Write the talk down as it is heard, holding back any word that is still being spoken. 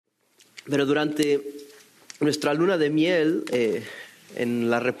Pero durante nuestra luna de miel en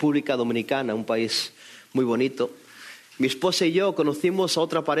la República Dominicana, un país muy bonito, mi esposa y yo conocimos a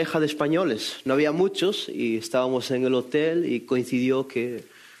otra pareja de españoles. No había muchos y estábamos en el hotel y coincidió que,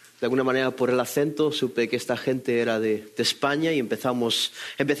 de alguna manera, por el acento, supe que esta gente era de España y empezamos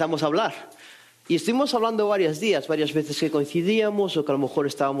a hablar. Y estuvimos hablando varias veces que coincidíamos o que a lo mejor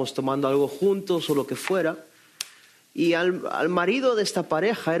estábamos tomando algo juntos o lo que fuera. Y al marido de esta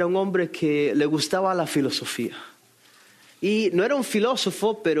pareja era un hombre que le gustaba la filosofía. Y no era un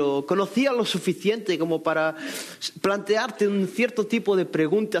filósofo, pero conocía lo suficiente como para plantearte un cierto tipo de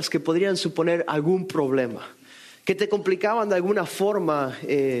preguntas que podrían suponer algún problema, que te complicaban de alguna forma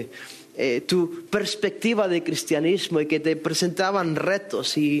tu perspectiva de cristianismo y que te presentaban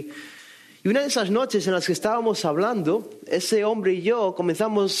retos. Y una de esas noches en las que estábamos hablando, ese hombre y yo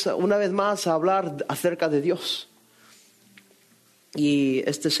comenzamos una vez más a hablar acerca de Dios. Y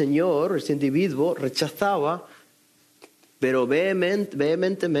este señor, este individuo, rechazaba, pero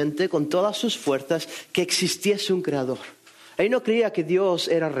vehementemente, con todas sus fuerzas, que existiese un creador. Él no creía que Dios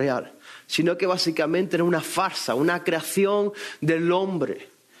era real, sino que básicamente era una farsa, una creación del hombre.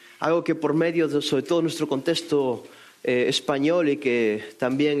 Algo que por medio de, sobre todo, nuestro contexto español y que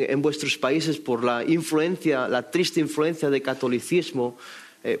también en vuestros países por la triste influencia del catolicismo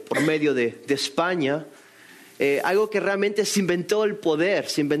por medio de España, algo que realmente se inventó el poder,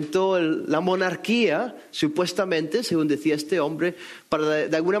 se inventó la monarquía, supuestamente, según decía este hombre, para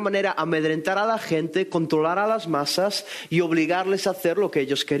de alguna manera amedrentar a la gente, controlar a las masas y obligarles a hacer lo que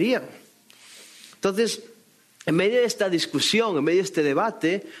ellos querían. Entonces, en medio de esta discusión, en medio de este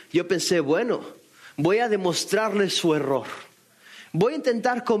debate, yo pensé, bueno, voy a demostrarle su error. Voy a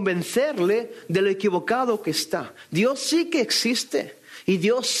intentar convencerle de lo equivocado que está. Dios sí que existe. Y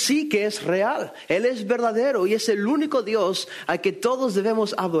Dios sí que es real, Él es verdadero y es el único Dios al que todos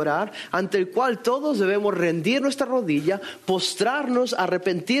debemos adorar, ante el cual todos debemos rendir nuestra rodilla, postrarnos,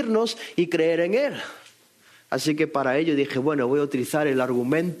 arrepentirnos y creer en Él. Así que para ello dije, bueno, voy a utilizar el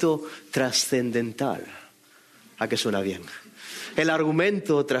argumento trascendental. ¿A qué suena bien? El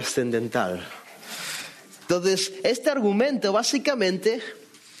argumento trascendental. Entonces, este argumento básicamente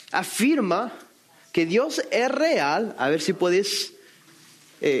afirma que Dios es real. A ver si podéis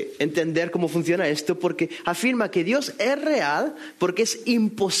entender cómo funciona esto, porque afirma que Dios es real porque es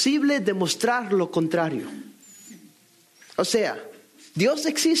imposible demostrar lo contrario. O sea, Dios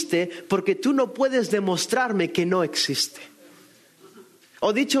existe porque tú no puedes demostrarme que no existe.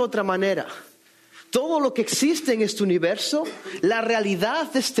 O dicho de otra manera, todo lo que existe en este universo, la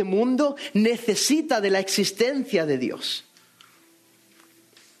realidad de este mundo, necesita de la existencia de Dios.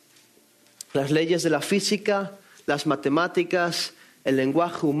 Las leyes de la física, las matemáticas, el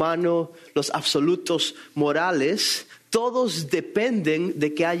lenguaje humano, los absolutos morales, todos dependen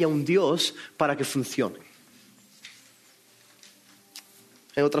de que haya un Dios para que funcione.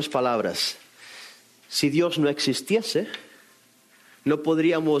 En otras palabras, si Dios no existiese, no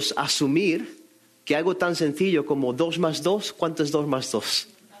podríamos asumir que algo tan sencillo como 2 más 2, ¿cuánto es 2 más 2?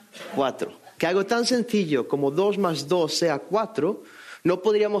 4. Que algo tan sencillo como 2 más 2 sea 4, no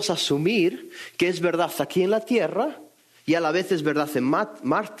podríamos asumir que es verdad aquí en la Tierra y a la vez es verdad en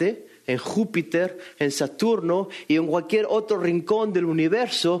Marte, en Júpiter, en Saturno y en cualquier otro rincón del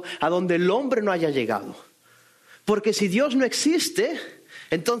universo a donde el hombre no haya llegado. Porque si Dios no existe,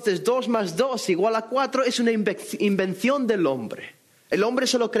 entonces 2 más 2 igual a 4 es una invención del hombre. ¿El hombre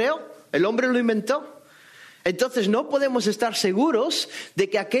se lo creó? ¿El hombre lo inventó? Entonces no podemos estar seguros de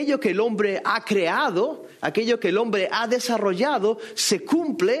que aquello que el hombre ha creado, aquello que el hombre ha desarrollado, se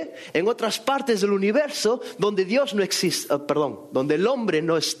cumple en otras partes del universo donde Dios no existe, donde el hombre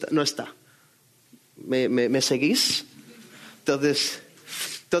no está. ¿Me seguís? Entonces,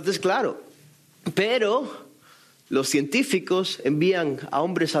 claro, pero los científicos envían a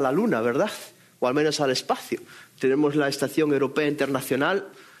hombres a la Luna, ¿verdad? O al menos al espacio. Tenemos la Estación Europea Internacional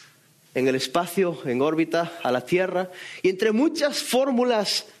en el espacio, en órbita, a la Tierra. Y entre muchas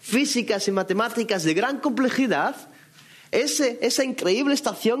fórmulas físicas y matemáticas de gran complejidad, esa increíble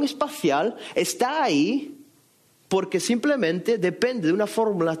estación espacial está ahí porque simplemente depende de una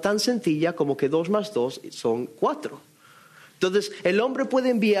fórmula tan sencilla como que 2 más 2 son 4. Entonces, el hombre puede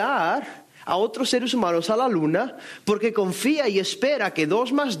enviar a otros seres humanos a la Luna porque confía y espera que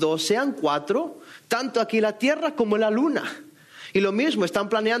 2 más 2 sean 4, tanto aquí en la Tierra como en la Luna. Y lo mismo, están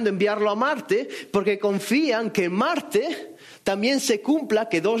planeando enviarlo a Marte porque confían que en Marte también se cumpla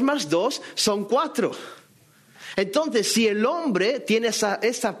que 2 más 2 son 4. Entonces, si el hombre tiene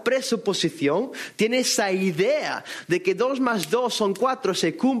esa presuposición, tiene esa idea de que 2 más 2 son 4,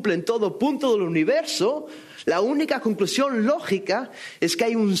 se cumple en todo punto del universo, la única conclusión lógica es que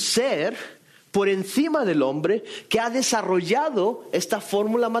hay un ser por encima del hombre que ha desarrollado esta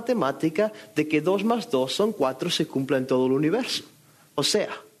fórmula matemática de que 2 más 2 son 4, se cumple en todo el universo. O sea,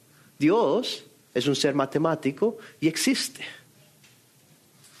 Dios es un ser matemático y existe.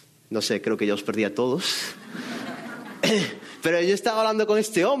 No sé, creo que ya os perdí a todos. Pero yo estaba hablando con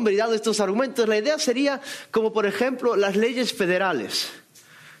este hombre y dando estos argumentos. La idea sería como, por ejemplo, las leyes federales.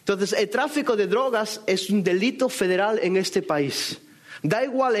 Entonces, el tráfico de drogas es un delito federal en este país. Da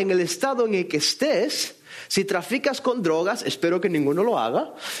igual en el estado en el que estés, si traficas con drogas, espero que ninguno lo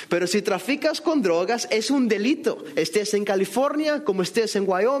haga, pero si traficas con drogas es un delito. Estés en California, como estés en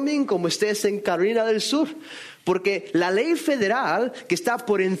Wyoming, como estés en Carolina del Sur. Porque la ley federal, que está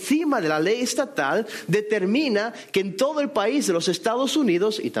por encima de la ley estatal, determina que en todo el país de los Estados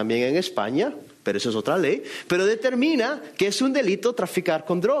Unidos, y también en España, pero eso es otra ley, pero determina que es un delito traficar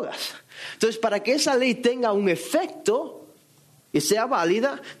con drogas. Entonces, para que esa ley tenga un efecto y sea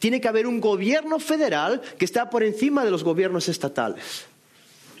válida, tiene que haber un gobierno federal que está por encima de los gobiernos estatales.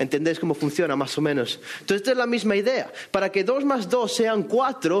 ¿Entendéis cómo funciona más o menos? Entonces, esta es la misma idea. Para que 2 más 2 sean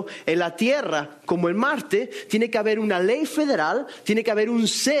 4 en la Tierra como en Marte, tiene que haber una ley federal, tiene que haber un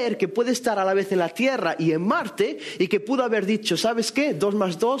ser que puede estar a la vez en la Tierra y en Marte y que pudo haber dicho, ¿sabes qué? 2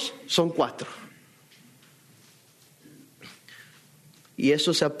 más 2 son 4. Y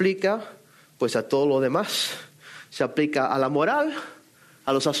eso se aplica pues a todo lo demás. Se aplica a la moral,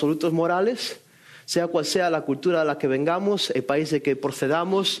 a los absolutos morales, sea cual sea la cultura de la que vengamos, el país de que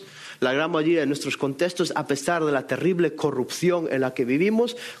procedamos, la gran mayoría de nuestros contextos, a pesar de la terrible corrupción en la que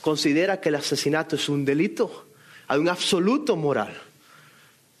vivimos, considera que el asesinato es un delito. Hay un absoluto moral.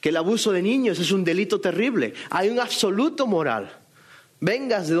 Que el abuso de niños es un delito terrible. Hay un absoluto moral.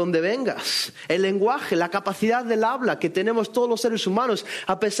 Vengas de donde vengas. El lenguaje, la capacidad del habla que tenemos todos los seres humanos,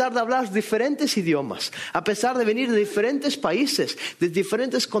 a pesar de hablar diferentes idiomas, a pesar de venir de diferentes países, de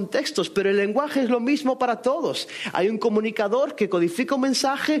diferentes contextos, pero el lenguaje es lo mismo para todos. Hay un comunicador que codifica un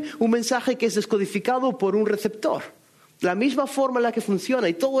mensaje que es descodificado por un receptor. La misma forma en la que funciona.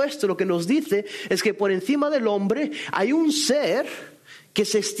 Y todo esto lo que nos dice es que por encima del hombre hay un ser que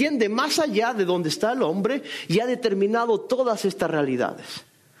se extiende más allá de donde está el hombre y ha determinado todas estas realidades.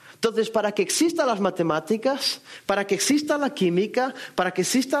 Entonces, para que existan las matemáticas, para que exista la química, para que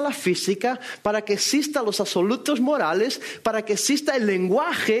exista la física, para que existan los absolutos morales, para que exista el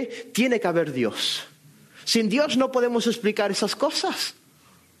lenguaje, tiene que haber Dios. Sin Dios no podemos explicar esas cosas.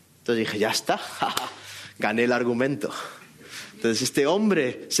 Entonces dije, ya está, gané el argumento. Entonces este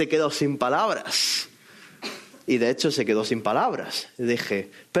hombre se quedó sin palabras. Y de hecho se quedó sin palabras. Y dije,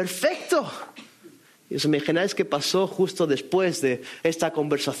 perfecto. Y os imagináis qué pasó justo después de esta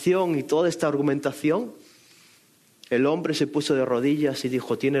conversación y toda esta argumentación. El hombre se puso de rodillas y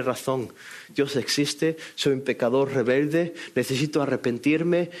dijo, tienes razón, Dios existe, soy un pecador rebelde, necesito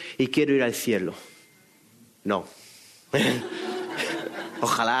arrepentirme y quiero ir al cielo. No.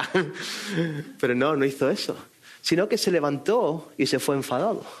 Ojalá. Pero no hizo eso. Sino que se levantó y se fue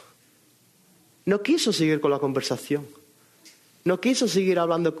enfadado. No quiso seguir con la conversación. No quiso seguir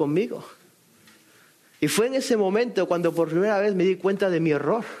hablando conmigo. Y fue en ese momento cuando por primera vez me di cuenta de mi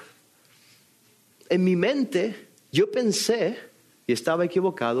error. En mi mente yo pensé, y estaba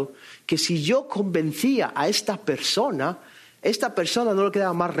equivocado, que si yo convencía a esta persona no le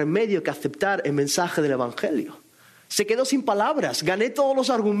quedaba más remedio que aceptar el mensaje del Evangelio. Se quedó sin palabras, gané todos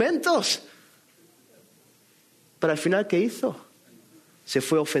los argumentos. Pero al final, ¿qué hizo? Se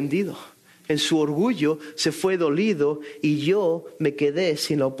fue ofendido. En su orgullo se fue dolido y yo me quedé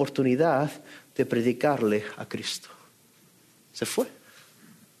sin la oportunidad de predicarle a Cristo. Se fue.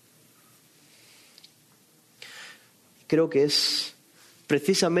 Creo que es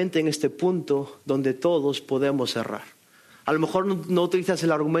precisamente en este punto donde todos podemos errar. A lo mejor no utilizas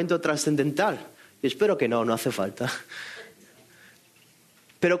el argumento trascendental. Y espero que no hace falta.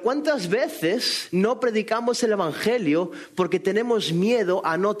 Pero ¿cuántas veces no predicamos el Evangelio porque tenemos miedo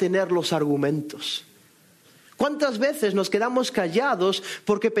a no tener los argumentos? ¿Cuántas veces nos quedamos callados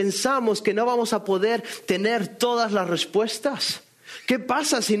porque pensamos que no vamos a poder tener todas las respuestas? ¿Qué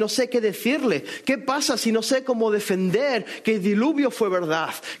pasa si no sé qué decirle? ¿Qué pasa si no sé cómo defender que el diluvio fue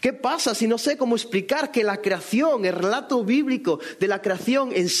verdad? ¿Qué pasa si no sé cómo explicar que la creación, el relato bíblico de la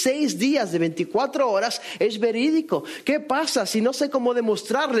creación en 6 días de 24 horas es verídico? ¿Qué pasa si no sé cómo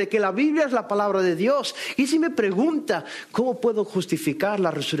demostrarle que la Biblia es la palabra de Dios? Y si me pregunta, ¿cómo puedo justificar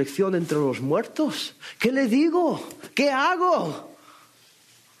la resurrección entre los muertos? ¿Qué le digo? ¿Qué hago?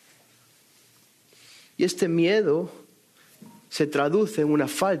 Y este miedo se traduce en una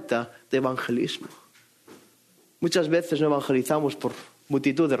falta de evangelismo. Muchas veces no evangelizamos por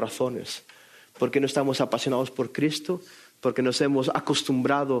multitud de razones. Porque no estamos apasionados por Cristo, porque nos hemos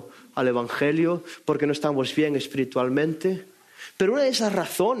acostumbrado al Evangelio, porque no estamos bien espiritualmente. Pero una de esas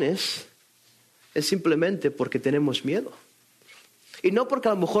razones es simplemente porque tenemos miedo. Y no porque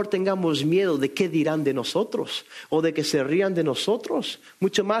a lo mejor tengamos miedo de qué dirán de nosotros o de que se rían de nosotros.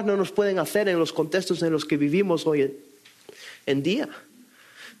 Mucho más no nos pueden hacer en los contextos en los que vivimos hoy en día.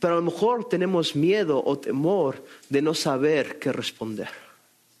 Pero a lo mejor tenemos miedo o temor de no saber qué responder.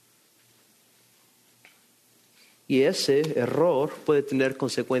 Y ese error puede tener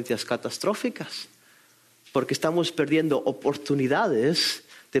consecuencias catastróficas, porque estamos perdiendo oportunidades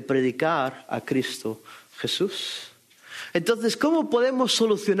de predicar a Cristo Jesús. Entonces, ¿cómo podemos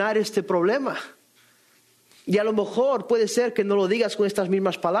solucionar este problema? Y a lo mejor puede ser que no lo digas con estas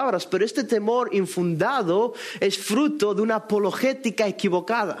mismas palabras, pero este temor infundado es fruto de una apologética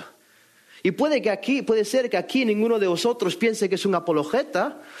equivocada. Y puede ser que aquí ninguno de vosotros piense que es un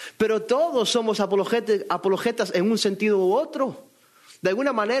apologeta, pero todos somos apologetas en un sentido u otro. De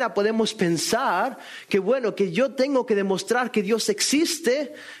alguna manera podemos pensar que yo tengo que demostrar que Dios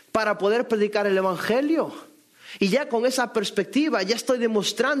existe para poder predicar el Evangelio. Y ya con esa perspectiva ya estoy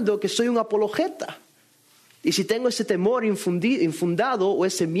demostrando que soy un apologeta. Y si tengo ese temor infundado o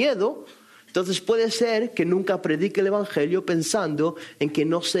ese miedo, entonces puede ser que nunca predique el Evangelio pensando en que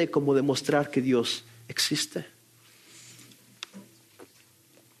no sé cómo demostrar que Dios existe.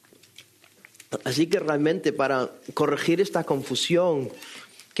 Así que realmente para corregir esta confusión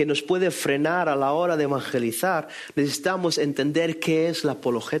que nos puede frenar a la hora de evangelizar, necesitamos entender qué es la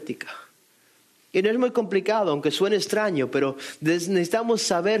apologética. Y no es muy complicado, aunque suene extraño, pero necesitamos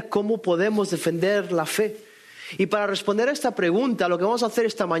saber cómo podemos defender la fe. Y para responder a esta pregunta, lo que vamos a hacer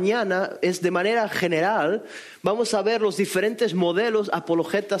esta mañana es, de manera general, vamos a ver los diferentes modelos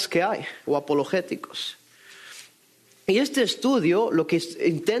apologetas que hay, o apologéticos. Y este estudio, lo que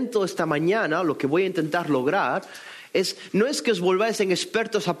intento esta mañana, lo que voy a intentar lograr, no es que os volváis en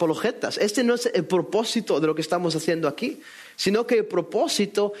expertos apologetas. Este no es el propósito de lo que estamos haciendo aquí, sino que el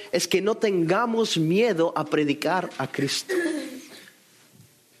propósito es que no tengamos miedo a predicar a Cristo.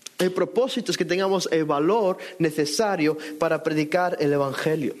 El propósito es que tengamos el valor necesario para predicar el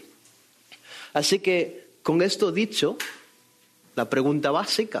Evangelio. Así que, con esto dicho, la pregunta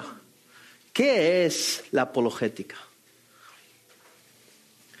básica, ¿qué es la apologética?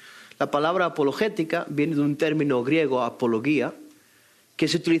 La palabra apologética viene de un término griego, apología, que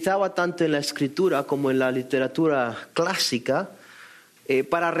se utilizaba tanto en la escritura como en la literatura clásica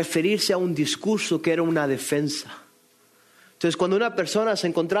para referirse a un discurso que era una defensa. Entonces, cuando una persona se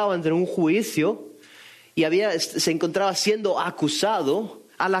encontraba entre un juicio y se encontraba siendo acusado,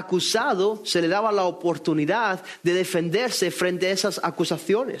 al acusado se le daba la oportunidad de defenderse frente a esas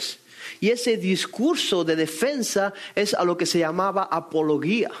acusaciones. Y ese discurso de defensa es a lo que se llamaba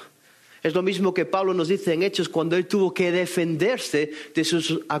apología. Es lo mismo que Pablo nos dice en Hechos cuando él tuvo que defenderse de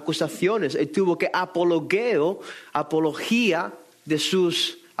sus acusaciones. Él tuvo que apología de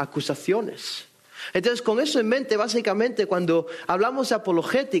sus acusaciones. Entonces, con eso en mente, básicamente, cuando hablamos de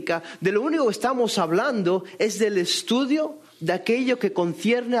apologética, de lo único que estamos hablando es del estudio de aquello que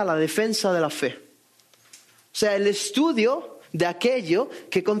concierne a la defensa de la fe. O sea, el estudio de aquello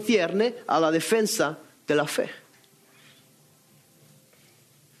que concierne a la defensa de la fe.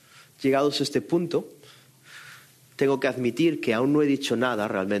 Llegados a este punto, tengo que admitir que aún no he dicho nada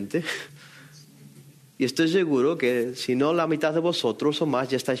realmente. Y estoy seguro que si no la mitad de vosotros o más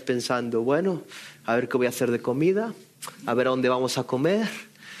ya estáis pensando, bueno, a ver qué voy a hacer de comida, a ver a dónde vamos a comer,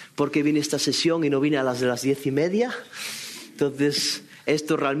 por qué vine a esta sesión y no vine a las de las 10:30. Entonces,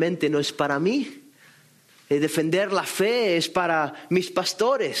 esto realmente no es para mí. Defender la fe es para mis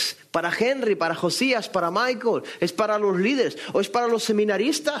pastores, para Henry, para Josías, para Michael, es para los líderes o es para los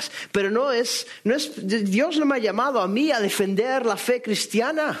seminaristas. Pero Dios no me ha llamado a mí a defender la fe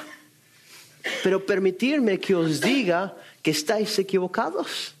cristiana. Pero permitidme que os diga que estáis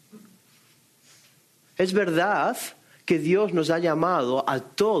equivocados. Es verdad que Dios nos ha llamado a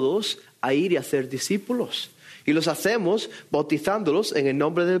todos a ir y hacer discípulos. Y los hacemos bautizándolos en el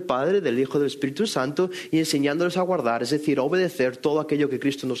nombre del Padre, del Hijo y del Espíritu Santo y enseñándoles a guardar, es decir, a obedecer todo aquello que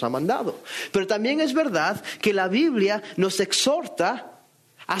Cristo nos ha mandado. Pero también es verdad que la Biblia nos exhorta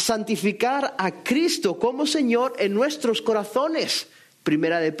a santificar a Cristo como Señor en nuestros corazones.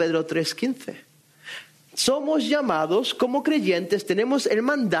 Primera de Pedro 3:15. Somos llamados como creyentes, tenemos el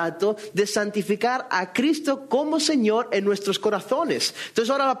mandato de santificar a Cristo como Señor en nuestros corazones. Entonces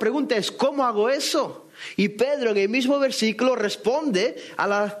ahora la pregunta es, ¿cómo hago eso? Y Pedro en el mismo versículo responde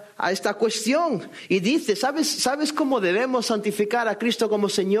a esta cuestión y dice, ¿sabes cómo debemos santificar a Cristo como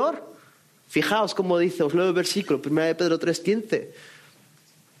Señor? Fijaos cómo dice, os leo el versículo, 1 de Pedro 3:15.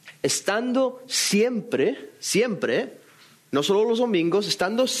 Estando siempre, no solo los domingos,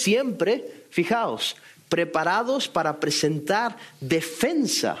 estando siempre, fijaos, preparados para presentar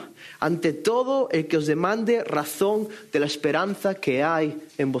defensa ante todo el que os demande razón de la esperanza que hay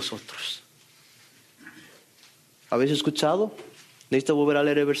en vosotros. ¿Habéis escuchado? ¿Necesito volver a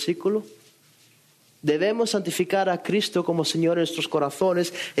leer el versículo? Debemos santificar a Cristo como Señor en nuestros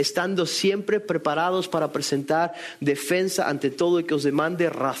corazones, estando siempre preparados para presentar defensa ante todo el que os demande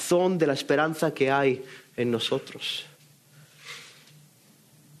razón de la esperanza que hay en nosotros.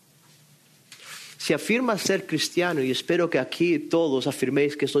 Si afirmas ser cristiano, y espero que aquí todos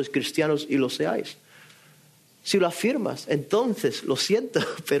afirméis que sois cristianos y lo seáis, si lo afirmas, entonces, lo siento,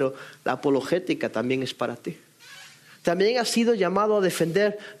 pero la apologética también es para ti. También has sido llamado a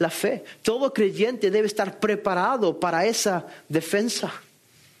defender la fe. Todo creyente debe estar preparado para esa defensa.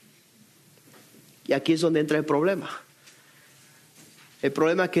 Y aquí es donde entra el problema. El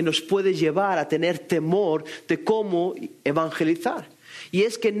problema que nos puede llevar a tener temor de cómo evangelizar. Y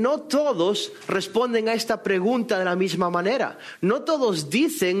es que no todos responden a esta pregunta de la misma manera. No todos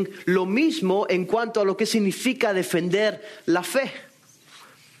dicen lo mismo en cuanto a lo que significa defender la fe.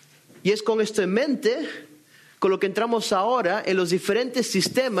 Y es con esto en mente, con lo que entramos ahora en los diferentes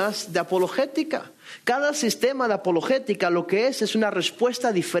sistemas de apologética. Cada sistema de apologética lo que es una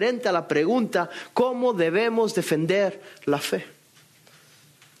respuesta diferente a la pregunta ¿cómo debemos defender la fe?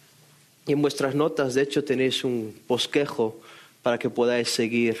 Y en vuestras notas, de hecho, tenéis un bosquejo para que podáis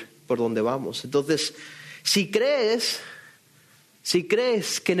seguir por donde vamos. Entonces, si crees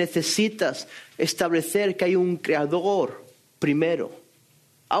que necesitas establecer que hay un creador primero,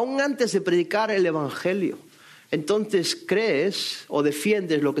 aún antes de predicar el evangelio, entonces crees o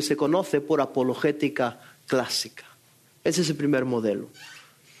defiendes lo que se conoce por apologética clásica. Ese es el primer modelo.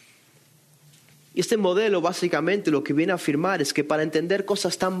 Y este modelo básicamente lo que viene a afirmar es que para entender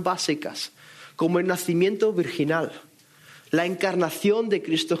cosas tan básicas como el nacimiento virginal, la encarnación de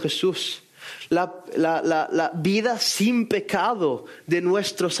Cristo Jesús, la vida sin pecado de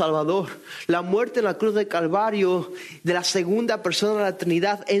nuestro Salvador, la muerte en la cruz del Calvario de la segunda persona de la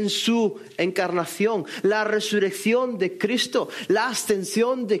Trinidad en su encarnación, la resurrección de Cristo, la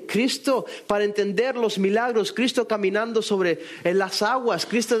ascensión de Cristo, para entender los milagros, Cristo caminando en las aguas,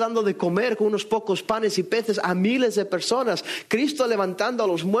 Cristo dando de comer con unos pocos panes y peces a miles de personas, Cristo levantando a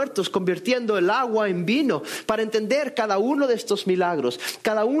los muertos, convirtiendo el agua en vino, para entender cada uno de estos milagros,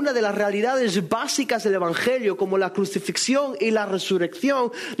 cada una de las realidades básicas del evangelio como la crucifixión y la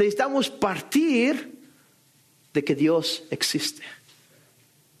resurrección, necesitamos partir de que Dios existe.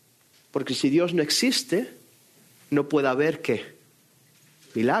 Porque si Dios no existe, no puede haber ¿qué?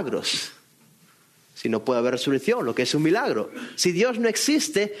 Milagros. Si no puede haber resurrección, lo que es un milagro. Si Dios no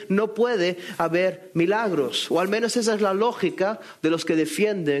existe, no puede haber milagros. O al menos esa es la lógica de los que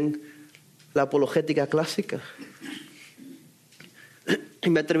defienden la apologética clásica. Y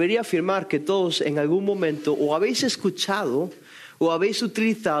me atrevería a afirmar que todos en algún momento o habéis escuchado o habéis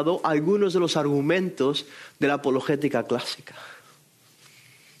utilizado algunos de los argumentos de la apologética clásica.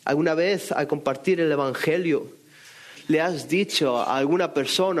 ¿Alguna vez al compartir el evangelio le has dicho a alguna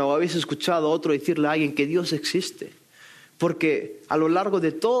persona o habéis escuchado a otro decirle a alguien que Dios existe? Porque a lo largo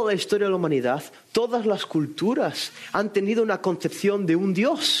de toda la historia de la humanidad, todas las culturas han tenido una concepción de un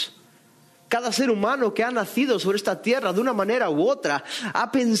Dios. Cada ser humano que ha nacido sobre esta tierra de una manera u otra ha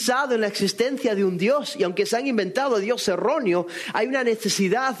pensado en la existencia de un Dios. Y aunque se han inventado Dios erróneo, hay una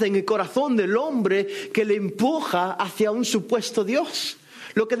necesidad en el corazón del hombre que le empuja hacia un supuesto Dios.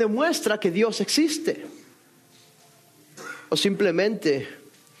 Lo que demuestra que Dios existe. O simplemente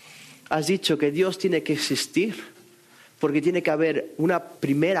has dicho que Dios tiene que existir porque tiene que haber una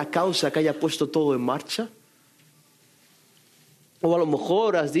primera causa que haya puesto todo en marcha. O a lo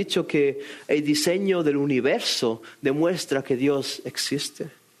mejor has dicho que el diseño del universo demuestra que Dios existe.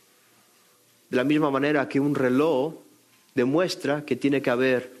 De la misma manera que un reloj demuestra que tiene que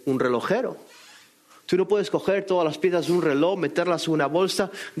haber un relojero. Tú no puedes coger todas las piezas de un reloj, meterlas en una bolsa,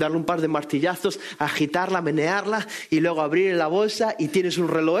 darle un par de martillazos, agitarla, menearla y luego abrir la bolsa y tienes un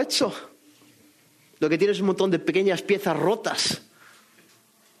reloj hecho. Lo que tienes es un montón de pequeñas piezas rotas.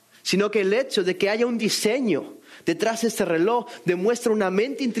 Sino que el hecho de que haya un diseño detrás de este reloj demuestra una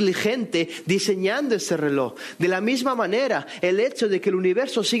mente inteligente diseñando ese reloj. De la misma manera, el hecho de que el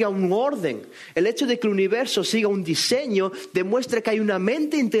universo siga un orden, el hecho de que el universo siga un diseño, demuestra que hay una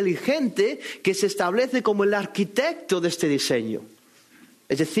mente inteligente que se establece como el arquitecto de este diseño.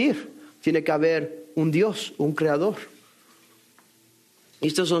 Es decir, tiene que haber un Dios, un creador.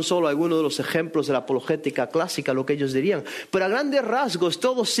 Estos son solo algunos de los ejemplos de la apologética clásica, lo que ellos dirían. Pero a grandes rasgos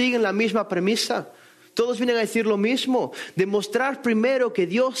todos siguen la misma premisa. Todos vienen a decir lo mismo. Demostrar primero que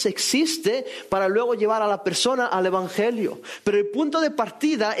Dios existe para luego llevar a la persona al Evangelio. Pero el punto de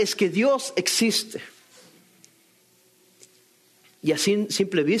partida es que Dios existe. Y a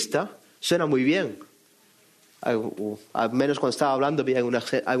simple vista suena muy bien. Al menos cuando estaba hablando vi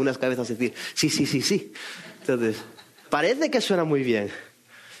algunas cabezas decir, sí. Entonces, parece que suena muy bien.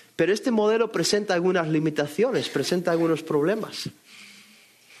 Pero este modelo presenta algunas limitaciones, presenta algunos problemas.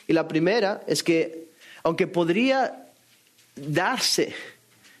 Y la primera es que, aunque podría darse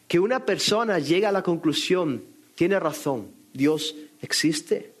que una persona llegue a la conclusión, tiene razón, Dios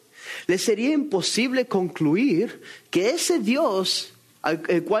existe, le sería imposible concluir que ese Dios,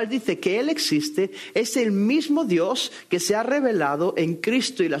 el cual dice que Él existe, es el mismo Dios que se ha revelado en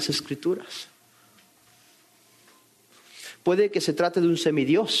Cristo y las Escrituras. Puede que se trate de un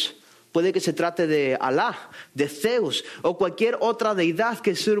semidios, puede que se trate de Alá, de Zeus o cualquier otra deidad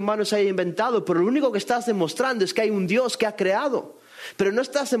que el ser humano se haya inventado, pero lo único que estás demostrando es que hay un Dios que ha creado. Pero no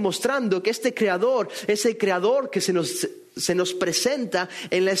estás demostrando que este creador es el creador que se nos presenta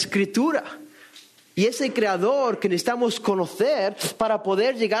en la Escritura. Y es el creador que necesitamos conocer para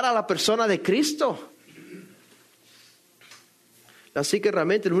poder llegar a la persona de Cristo. Así que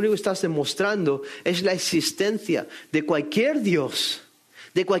realmente lo único que estás demostrando es la existencia de cualquier Dios,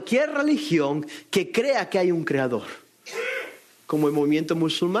 de cualquier religión que crea que hay un creador, como el movimiento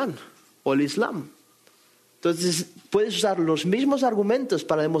musulmán o el Islam. Entonces puedes usar los mismos argumentos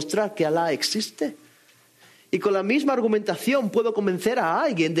para demostrar que Alá existe. Y con la misma argumentación puedo convencer a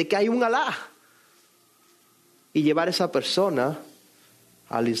alguien de que hay un Alá y llevar a esa persona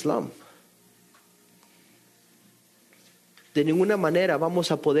al Islam. De ninguna manera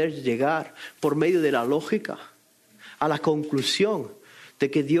vamos a poder llegar por medio de la lógica a la conclusión de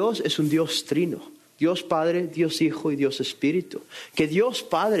que Dios es un Dios trino. Dios Padre, Dios Hijo y Dios Espíritu. Que Dios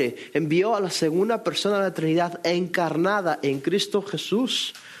Padre envió a la segunda persona de la Trinidad encarnada en Cristo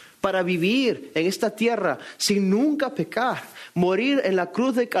Jesús para vivir en esta tierra sin nunca pecar, morir en la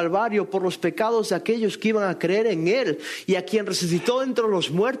cruz del Calvario por los pecados de aquellos que iban a creer en Él, y a quien resucitó entre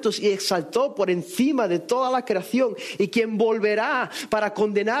los muertos y exaltó por encima de toda la creación, y quien volverá para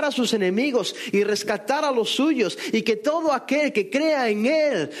condenar a sus enemigos y rescatar a los suyos, y que todo aquel que crea en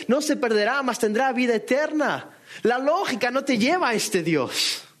Él no se perderá, mas tendrá vida eterna. La lógica no te lleva a este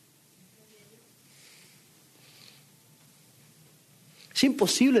Dios. Es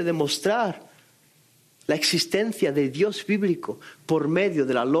imposible demostrar la existencia del Dios bíblico por medio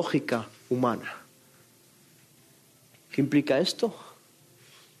de la lógica humana. ¿Qué implica esto?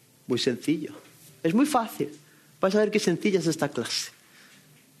 Muy sencillo. Es muy fácil. Vais a ver qué sencilla es esta clase.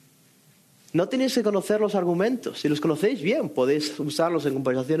 No tenéis que conocer los argumentos. Si los conocéis bien, podéis usarlos en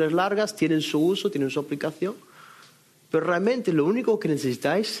conversaciones largas, tienen su uso, tienen su aplicación. Pero realmente lo único que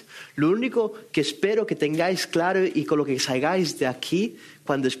necesitáis, lo único que espero que tengáis claro y con lo que salgáis de aquí,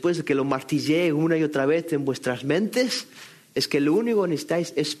 cuando después de que lo martillee una y otra vez en vuestras mentes, es que lo único que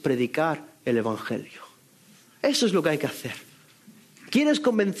necesitáis es predicar el Evangelio. Eso es lo que hay que hacer. ¿Quieres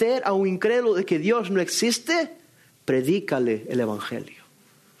convencer a un incrédulo de que Dios no existe? Predícale el Evangelio.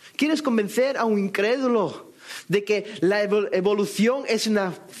 ¿Quieres convencer a un incrédulo de que la evolución es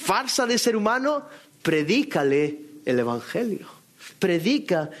una farsa del ser humano? Predícale el Evangelio.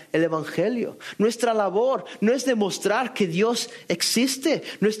 Predica el Evangelio. Nuestra labor no es demostrar que Dios existe.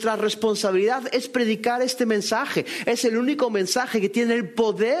 Nuestra responsabilidad es predicar este mensaje. Es el único mensaje que tiene el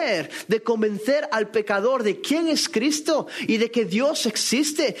poder de convencer al pecador de quién es Cristo y de que Dios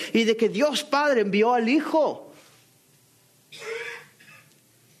existe y de que Dios Padre envió al Hijo.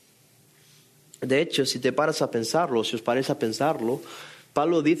 De hecho, si te paras a pensarlo, si os parece a pensarlo,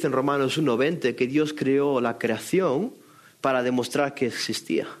 Pablo dice en Romanos 1:20 que Dios creó la creación para demostrar que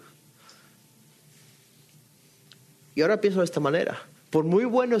existía. Y ahora pienso de esta manera. Por muy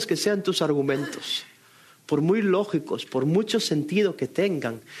buenos que sean tus argumentos, por muy lógicos, por mucho sentido que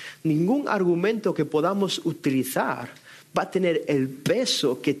tengan, ningún argumento que podamos utilizar va a tener el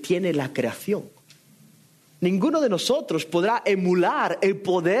peso que tiene la creación. Ninguno de nosotros podrá emular el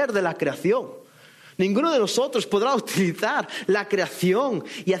poder de la creación. Ninguno de nosotros podrá utilizar la creación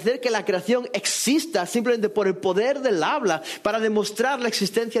y hacer que la creación exista simplemente por el poder del habla para demostrar la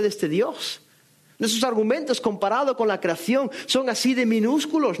existencia de este Dios. Nuestros argumentos comparados con la creación son así de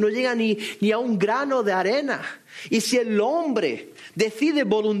minúsculos, no llegan ni a un grano de arena. Y si el hombre decide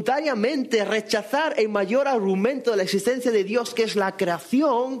voluntariamente rechazar el mayor argumento de la existencia de Dios, que es la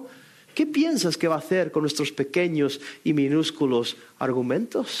creación, ¿qué piensas que va a hacer con nuestros pequeños y minúsculos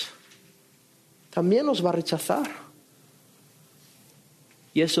argumentos? también los va a rechazar.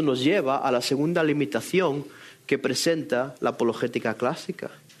 Y eso nos lleva a la segunda limitación que presenta la apologética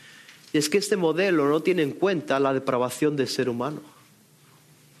clásica. Y es que este modelo no tiene en cuenta la depravación del ser humano.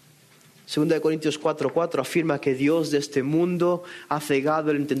 2 Corintios 4:4 afirma que Dios de este mundo ha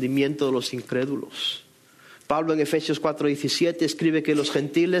cegado el entendimiento de los incrédulos. Pablo en Efesios 4:17 escribe que los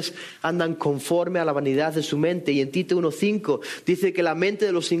gentiles andan conforme a la vanidad de su mente. Y en Tito 1:5 dice que la mente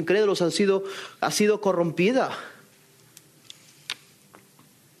de los incrédulos ha sido corrompida.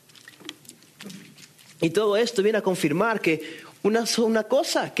 Y todo esto viene a confirmar que una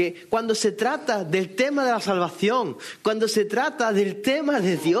cosa, que cuando se trata del tema de la salvación, cuando se trata del tema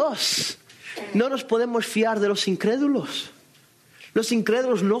de Dios, no nos podemos fiar de los incrédulos. Los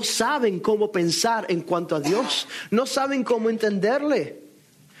incrédulos no saben cómo pensar en cuanto a Dios, no saben cómo entenderle.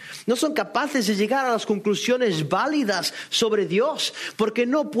 No son capaces de llegar a las conclusiones válidas sobre Dios, porque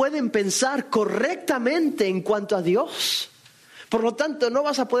no pueden pensar correctamente en cuanto a Dios. Por lo tanto, no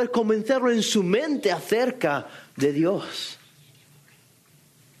vas a poder convencerlo en su mente acerca de Dios.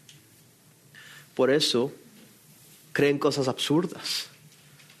 Por eso, creen cosas absurdas.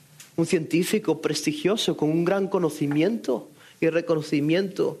 Un científico prestigioso con un gran conocimiento y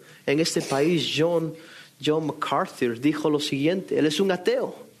reconocimiento en este país, John MacArthur, dijo lo siguiente. Él es un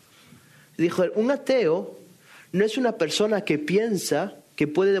ateo. Dijo, un ateo no es una persona que piensa que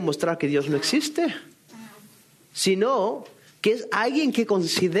puede demostrar que Dios no existe, sino que es alguien que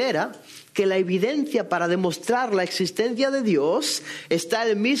considera que la evidencia para demostrar la existencia de Dios está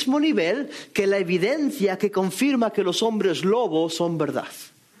al mismo nivel que la evidencia que confirma que los hombres lobos son verdad.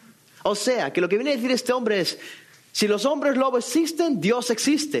 O sea, que lo que viene a decir este hombre es, si los hombres lobos existen, Dios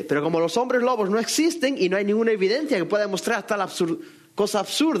existe. Pero como los hombres lobos no existen y no hay ninguna evidencia que pueda demostrar tal cosa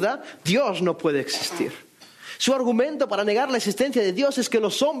absurda, Dios no puede existir. Su argumento para negar la existencia de Dios es que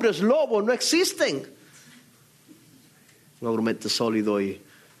los hombres lobos no existen. Un argumento sólido y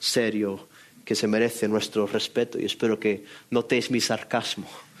serio que se merece nuestro respeto, y espero que notéis mi sarcasmo.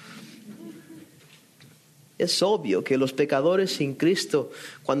 Es obvio que los pecadores sin Cristo,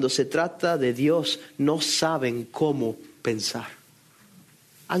 cuando se trata de Dios, no saben cómo pensar.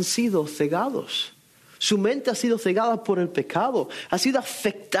 Han sido cegados. Su mente ha sido cegada por el pecado, ha sido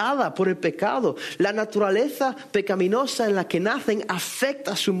afectada por el pecado. La naturaleza pecaminosa en la que nacen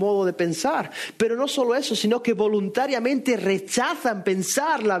afecta su modo de pensar. Pero no solo eso, sino que voluntariamente rechazan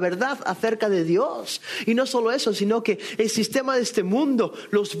pensar la verdad acerca de Dios. Y no solo eso, sino que el sistema de este mundo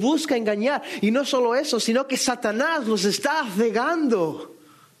los busca engañar. Y no solo eso, sino que Satanás los está cegando.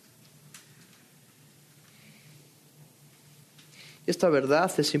 Esta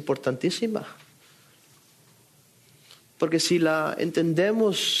verdad es importantísima. Porque si la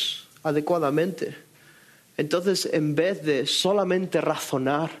entendemos adecuadamente, entonces en vez de solamente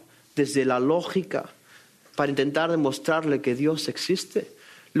razonar desde la lógica para intentar demostrarle que Dios existe,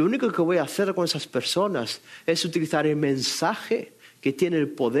 lo único que voy a hacer con esas personas es utilizar el mensaje que tiene el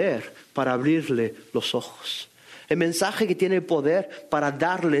poder para abrirle los ojos. El mensaje que tiene el poder para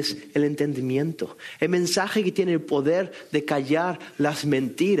darles el entendimiento. El mensaje que tiene el poder de callar las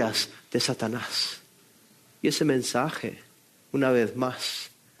mentiras de Satanás. Y ese mensaje, una vez más,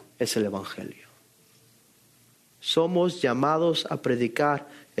 es el Evangelio. Somos llamados a predicar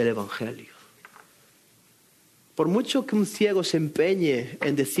el Evangelio. Por mucho que un ciego se empeñe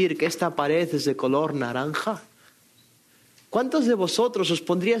en decir que esta pared es de color naranja, ¿cuántos de vosotros os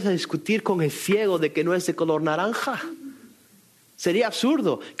pondríais a discutir con el ciego de que no es de color naranja? Sería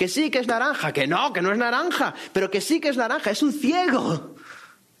absurdo. Que sí que es naranja, que no es naranja, pero que sí que es naranja. Es un ciego.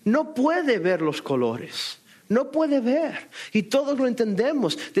 No puede ver los colores. No puede ver. Y todos lo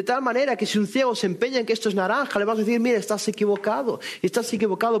entendemos. De tal manera que si un ciego se empeña en que esto es naranja, le vamos a decir, mira, estás equivocado. Estás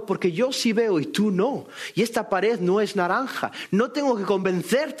equivocado porque yo sí veo y tú no. Y esta pared no es naranja. No tengo que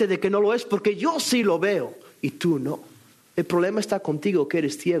convencerte de que no lo es porque yo sí lo veo y tú no. El problema está contigo que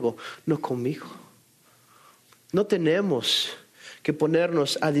eres ciego, no conmigo. No tenemos que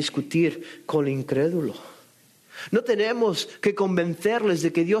ponernos a discutir con el incrédulo. No tenemos que convencerles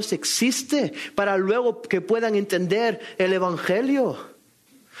de que Dios existe para luego que puedan entender el Evangelio.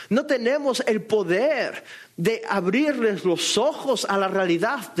 No tenemos el poder de abrirles los ojos a la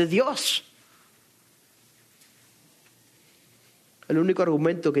realidad de Dios. El único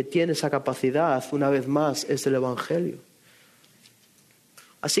argumento que tiene esa capacidad, una vez más, es el Evangelio.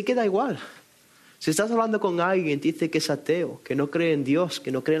 Así que da igual. Si estás hablando con alguien que dice que es ateo, que no cree en Dios,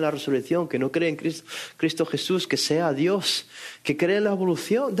 que no cree en la resurrección, que no cree en Cristo Jesús, que sea Dios, que cree en la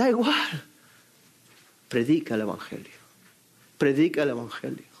evolución, da igual. Predica el Evangelio. Predica el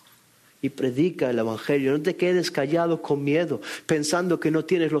Evangelio. Y predica el Evangelio. No te quedes callado con miedo, pensando que no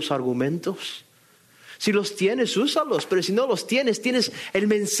tienes los argumentos. Si los tienes, úsalos. Pero si no los tienes, tienes el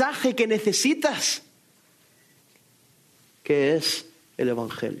mensaje que necesitas, que es el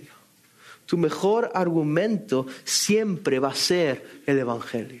Evangelio. Tu mejor argumento siempre va a ser el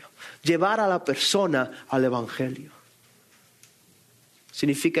Evangelio. Llevar a la persona al Evangelio.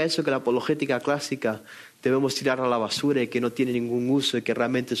 ¿Significa eso que la apologética clásica debemos tirar a la basura y que no tiene ningún uso y que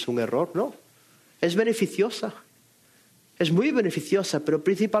realmente es un error? No. Es beneficiosa. Es muy beneficiosa, pero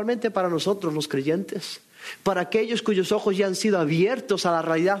principalmente para nosotros los creyentes. Para aquellos cuyos ojos ya han sido abiertos a la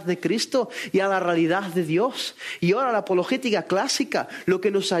realidad de Cristo y a la realidad de Dios. Y ahora la apologética clásica lo que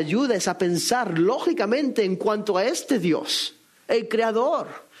nos ayuda es a pensar lógicamente en cuanto a este Dios, el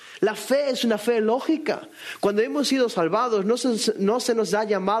Creador. La fe es una fe lógica. Cuando hemos sido salvados no se nos ha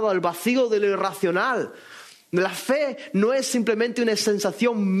llamado al vacío de lo irracional. La fe no es simplemente una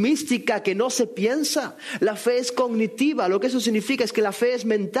sensación mística que no se piensa. La fe es cognitiva. Lo que eso significa es que la fe es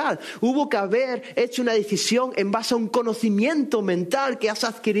mental. Hubo que haber hecho una decisión en base a un conocimiento mental que has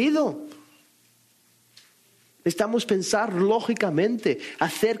adquirido. Necesitamos pensar lógicamente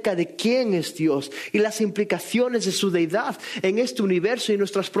acerca de quién es Dios y las implicaciones de su deidad en este universo y en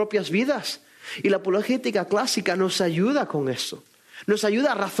nuestras propias vidas. Y la apologética clásica nos ayuda con eso. Nos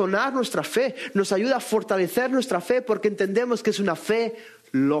ayuda a razonar nuestra fe, nos ayuda a fortalecer nuestra fe porque entendemos que es una fe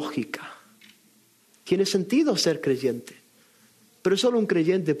lógica. Tiene sentido ser creyente, pero solo un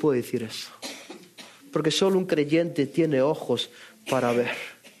creyente puede decir eso, porque solo un creyente tiene ojos para ver.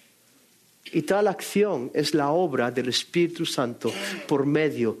 Y tal acción es la obra del Espíritu Santo por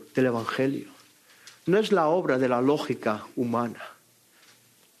medio del Evangelio. No es la obra de la lógica humana.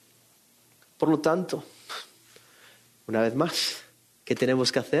 Por lo tanto, una vez más, ¿qué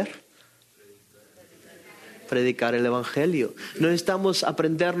tenemos que hacer? Predicar el Evangelio. No necesitamos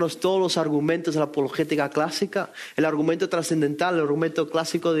aprendernos todos los argumentos de la apologética clásica, el argumento trascendental, el argumento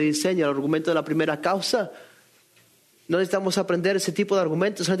clásico de diseño, el argumento de la primera causa. No necesitamos aprender ese tipo de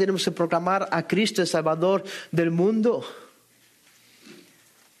argumentos, solo tenemos que proclamar a Cristo, el Salvador del mundo.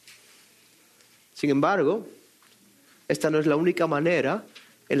 Sin embargo, esta no es la única manera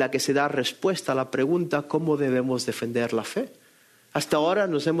en la que se da respuesta a la pregunta ¿cómo debemos defender la fe? Hasta ahora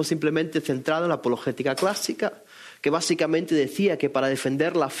nos hemos simplemente centrado en la apologética clásica, que básicamente decía que para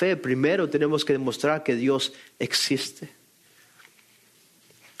defender la fe primero tenemos que demostrar que Dios existe.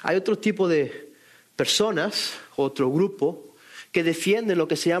 Hay otro tipo de personas, otro grupo, que defienden lo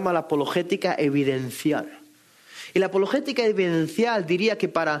que se llama la apologética evidencial. Y la apologética evidencial diría que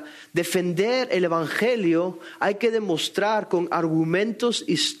para defender el Evangelio hay que demostrar con argumentos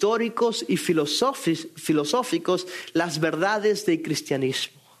históricos y filosóficos las verdades del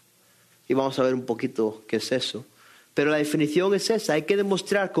cristianismo. Y vamos a ver un poquito qué es eso. Pero la definición es esa, hay que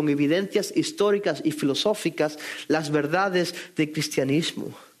demostrar con evidencias históricas y filosóficas las verdades del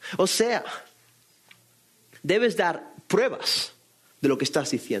cristianismo. O sea, debes dar pruebas de lo que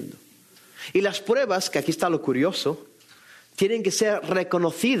estás diciendo. Y las pruebas, que aquí está lo curioso, tienen que ser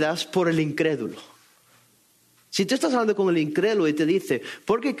reconocidas por el incrédulo. Si tú estás hablando con el incrédulo y te dice,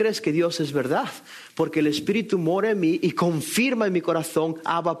 ¿por qué crees que Dios es verdad? Porque el Espíritu mora en mí y confirma en mi corazón,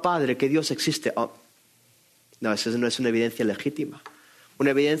 Abba Padre, que Dios existe. Oh, no, eso no es una evidencia legítima.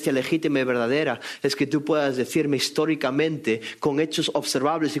 Una evidencia legítima y verdadera es que tú puedas decirme históricamente, con hechos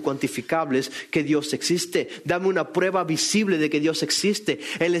observables y cuantificables, que Dios existe. Dame una prueba visible de que Dios existe.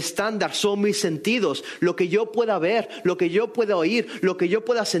 El estándar son mis sentidos. Lo que yo pueda ver, lo que yo pueda oír, lo que yo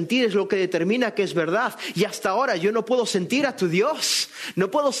pueda sentir es lo que determina que es verdad. Y hasta ahora yo no puedo sentir a tu Dios. No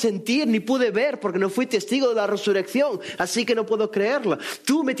puedo sentir ni pude ver porque no fui testigo de la resurrección. Así que no puedo creerlo.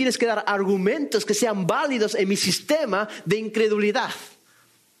 Tú me tienes que dar argumentos que sean válidos en mi sistema de incredulidad,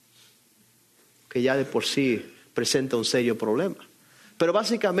 que ya de por sí presenta un serio problema. Pero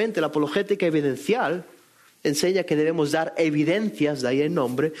básicamente la apologética evidencial enseña que debemos dar evidencias, de ahí el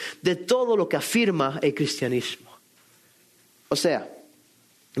nombre, de todo lo que afirma el cristianismo. O sea,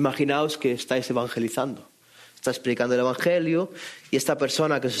 imaginaos que estáis evangelizando, estás predicando el evangelio y esta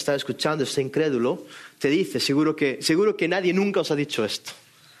persona que os está escuchando, este incrédulo, te dice, seguro que nadie nunca os ha dicho esto.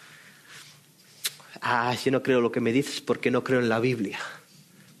 Yo no creo lo que me dices porque no creo en la Biblia.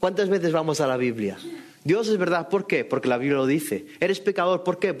 ¿Cuántas veces vamos a la Biblia? Dios es verdad, ¿por qué? Porque la Biblia lo dice. ¿Eres pecador?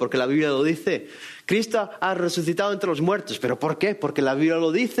 ¿Por qué? Porque la Biblia lo dice. Cristo ha resucitado entre los muertos, ¿pero por qué? Porque la Biblia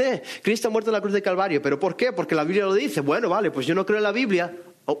lo dice. Cristo ha muerto en la cruz de Calvario, ¿pero por qué? Porque la Biblia lo dice. Bueno, vale, pues yo no creo en la Biblia.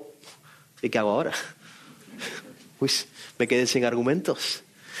 ¿Y qué hago ahora? Pues me quedé sin argumentos.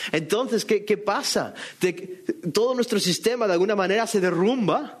 Entonces, ¿qué pasa? Todo nuestro sistema de alguna manera se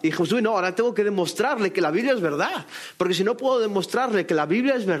derrumba y Jesús, no, ahora tengo que demostrarle que la Biblia es verdad. Porque si no puedo demostrarle que la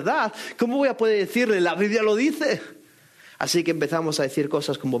Biblia es verdad, ¿cómo voy a poder decirle la Biblia lo dice? Así que empezamos a decir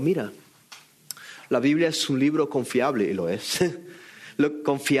cosas como, mira, La Biblia es un libro confiable, y lo es.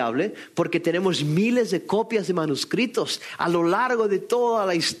 Confiable, porque tenemos miles de copias de manuscritos a lo largo de toda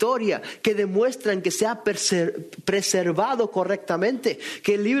la historia que demuestran que se ha preservado correctamente,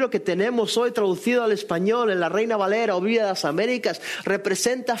 que el libro que tenemos hoy traducido al español en la Reina Valera o Biblia de las Américas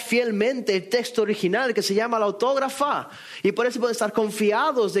representa fielmente el texto original que se llama la autógrafa, y por eso pueden estar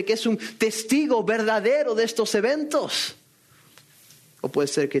confiados de que es un testigo verdadero de estos eventos. O puede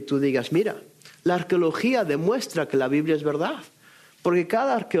ser que tú digas, mira, la arqueología demuestra que la Biblia es verdad. Porque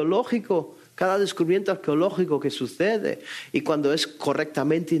cada descubrimiento arqueológico que sucede y cuando es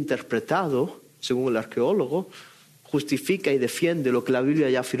correctamente interpretado, según el arqueólogo, justifica y defiende lo que la Biblia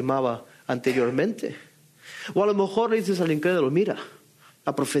ya afirmaba anteriormente. O a lo mejor le dices al incrédulo, mira,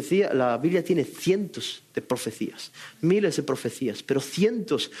 la Biblia tiene cientos de profecías, miles de profecías, pero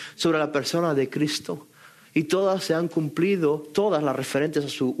cientos sobre la persona de Cristo. Y todas se han cumplido, todas las referentes a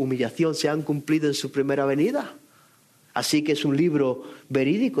su humillación se han cumplido en su primera venida. Así que es un libro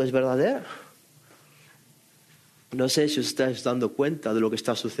verídico, es verdadero. No sé si os estáis dando cuenta de lo que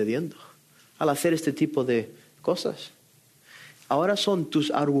está sucediendo al hacer este tipo de cosas. Ahora son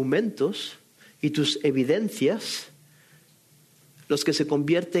tus argumentos y tus evidencias los que se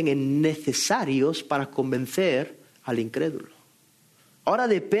convierten en necesarios para convencer al incrédulo. Ahora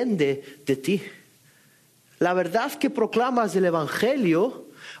depende de ti. La verdad que proclamas del Evangelio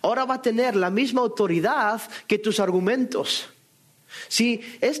ahora va a tener la misma autoridad que tus argumentos. Si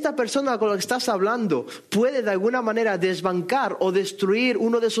esta persona con la que estás hablando puede de alguna manera desbancar o destruir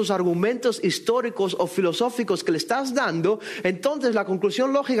uno de esos argumentos históricos o filosóficos que le estás dando, entonces la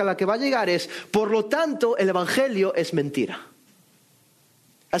conclusión lógica a la que va a llegar es, por lo tanto, el Evangelio es mentira.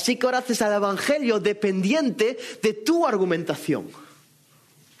 Así que ahora haces al Evangelio dependiente de tu argumentación.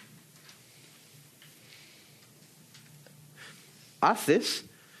 Haces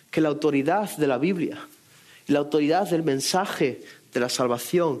que la autoridad de la Biblia y la autoridad del mensaje de la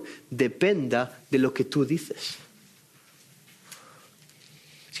salvación dependa de lo que tú dices.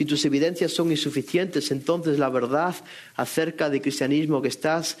 Si tus evidencias son insuficientes, entonces la verdad acerca del cristianismo que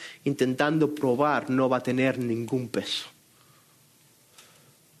estás intentando probar no va a tener ningún peso.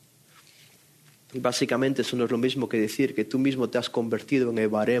 Y básicamente eso no es lo mismo que decir que tú mismo te has convertido en el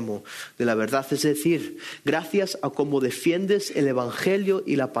baremo de la verdad. Es decir, gracias a cómo defiendes el Evangelio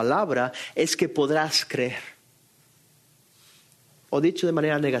y la palabra es que podrás creer. O dicho de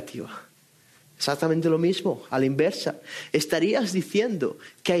manera negativa, exactamente lo mismo, a la inversa. Estarías diciendo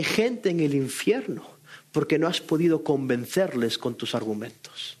que hay gente en el infierno porque no has podido convencerles con tus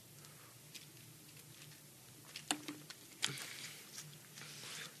argumentos.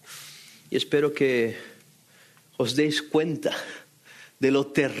 Y espero que os deis cuenta de lo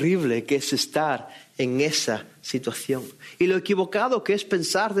terrible que es estar en esa situación y lo equivocado que es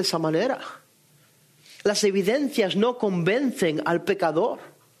pensar de esa manera. Las evidencias no convencen al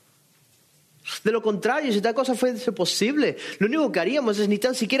pecador. De lo contrario, si tal cosa fuese posible, lo único que haríamos es ni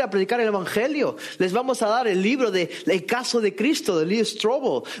tan siquiera predicar el Evangelio. Les vamos a dar el libro de El caso de Cristo de Lee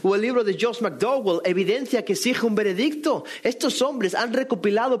Strobel o el libro de Josh McDowell, evidencia que exige un veredicto. Estos hombres han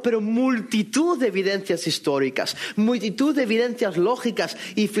recopilado pero multitud de evidencias históricas, multitud de evidencias lógicas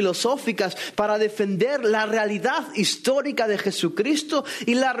y filosóficas para defender la realidad histórica de Jesucristo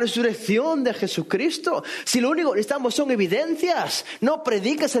y la resurrección de Jesucristo. Si lo único que necesitamos son evidencias, no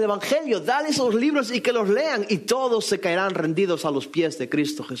prediques el Evangelio, dale esos libros y que los lean y todos se caerán rendidos a los pies de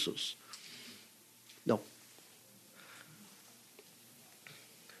Cristo Jesús. No.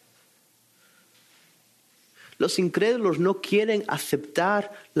 Los incrédulos no quieren aceptar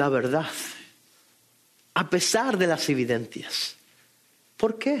la verdad a pesar de las evidencias.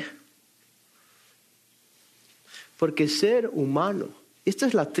 ¿Por qué? Porque ser humano, esta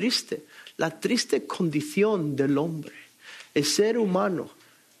es la triste condición del hombre. El ser humano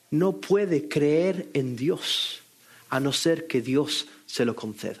no puede creer en Dios a no ser que Dios se lo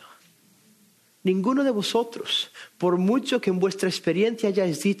conceda. Ninguno de vosotros, por mucho que en vuestra experiencia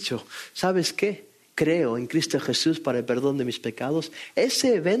hayáis dicho, ¿sabes qué? Creo en Cristo Jesús para el perdón de mis pecados.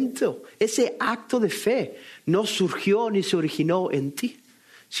 Ese evento, ese acto de fe no surgió ni se originó en ti,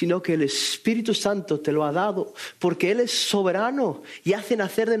 sino que el Espíritu Santo te lo ha dado, porque Él es soberano y hace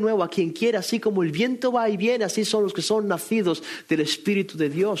nacer de nuevo a quien quiera, así como el viento va y viene, así son los que son nacidos del Espíritu de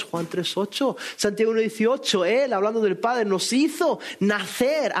Dios. Juan 3:8, Santiago 1:18, Él, hablando del Padre, nos hizo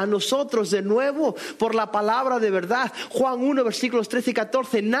nacer a nosotros de nuevo por la palabra de verdad. Juan 1, versículos 13 y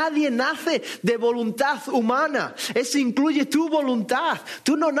 14, nadie nace de voluntad humana, eso incluye tu voluntad.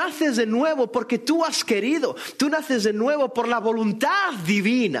 Tú no naces de nuevo porque tú has querido, tú naces de nuevo por la voluntad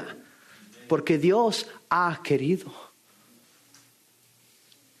divina. Porque Dios ha querido.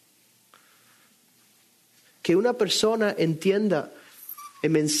 que una persona entienda el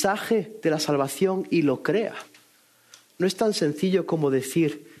mensaje de la salvación y lo crea. No es tan sencillo como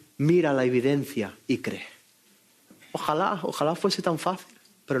decir, mira la evidencia y cree. Ojalá fuese tan fácil,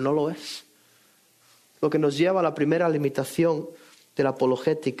 pero no lo es. Lo que nos lleva a la primera limitación de la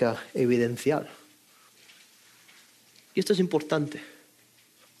apologética evidencial. Y esto es importante.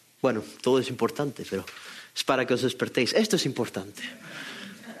 Bueno, todo es importante, pero es para que os despertéis. Esto es importante.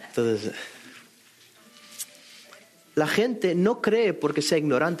 Entonces, la gente no cree porque sea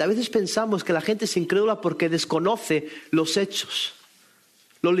ignorante. A veces pensamos que la gente es incrédula porque desconoce los hechos.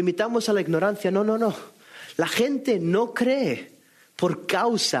 Lo limitamos a la ignorancia. No. La gente no cree por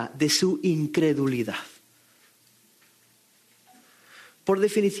causa de su incredulidad. Por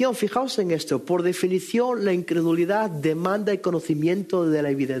definición, fijaos en esto, por definición la incredulidad demanda el conocimiento de la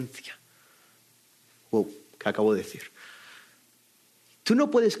evidencia. ¿Qué acabo de decir? Tú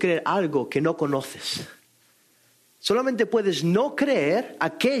no puedes creer algo que no conoces. Solamente puedes no creer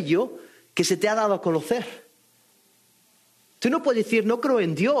aquello que se te ha dado a conocer. Tú no puedes decir no creo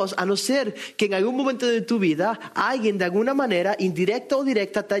en Dios a no ser que en algún momento de tu vida alguien de alguna manera, indirecta o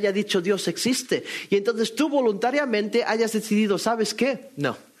directa, te haya dicho Dios existe. Y entonces tú voluntariamente hayas decidido, ¿sabes qué?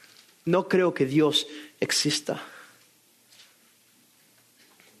 No creo que Dios exista.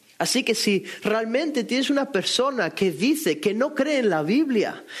 Así que si realmente tienes una persona que dice que no cree en la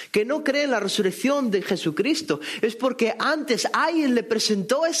Biblia, que no cree en la resurrección de Jesucristo, es porque antes alguien le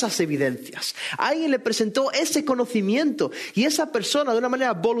presentó esas evidencias, alguien le presentó ese conocimiento y esa persona de una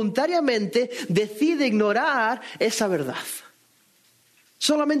manera voluntariamente decide ignorar esa verdad.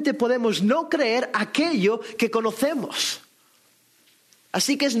 Solamente podemos no creer aquello que conocemos.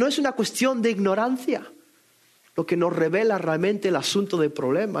 Así que no es una cuestión de ignorancia. Lo que nos revela realmente el asunto del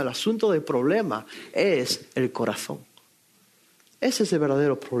problema. El asunto del problema es el corazón. Ese es el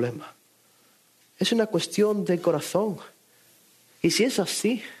verdadero problema. Es una cuestión del corazón. Y si es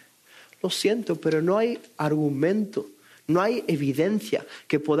así, lo siento, pero no hay argumento, no hay evidencia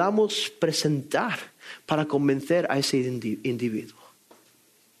que podamos presentar para convencer a ese individuo.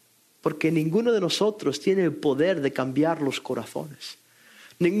 Porque ninguno de nosotros tiene el poder de cambiar los corazones.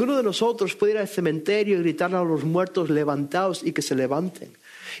 Ninguno de nosotros puede ir al cementerio y gritarle a los muertos levantaos y que se levanten.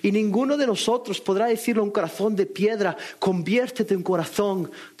 Y ninguno de nosotros podrá decirle a un corazón de piedra, conviértete en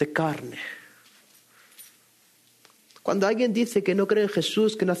corazón de carne. Cuando alguien dice que no cree en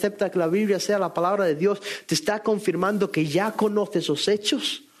Jesús, que no acepta que la Biblia sea la palabra de Dios, te está confirmando que ya conoce esos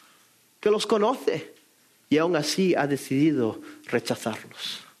hechos, que los conoce y aún así ha decidido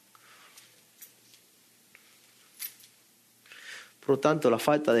rechazarlos. Por lo tanto, la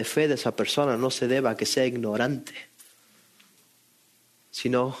falta de fe de esa persona no se debe a que sea ignorante,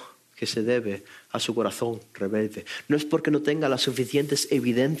 sino que se debe a su corazón rebelde. No es porque no tenga las suficientes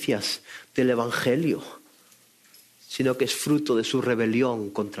evidencias del Evangelio, sino que es fruto de su rebelión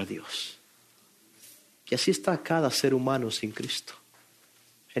contra Dios. Y así está cada ser humano sin Cristo,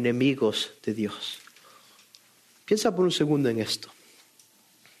 enemigos de Dios. Piensa por un segundo en esto.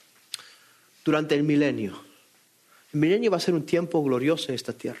 Durante el milenio va a ser un tiempo glorioso en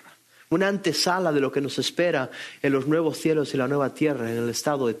esta tierra. Una antesala de lo que nos espera en los nuevos cielos y la nueva tierra, en el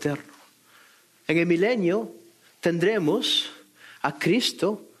estado eterno. En el milenio tendremos a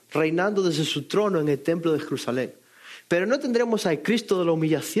Cristo reinando desde su trono en el templo de Jerusalén. Pero no tendremos al Cristo de la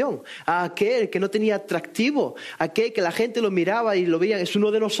humillación, a aquel que no tenía atractivo, aquel que la gente lo miraba y lo veía, es uno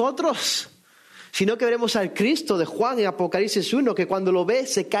de nosotros. Sino que veremos al Cristo de Juan en Apocalipsis 1, que cuando lo ve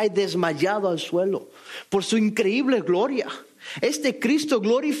se cae desmayado al suelo por su increíble gloria. Este Cristo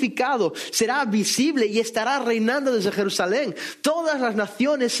glorificado será visible y estará reinando desde Jerusalén. Todas las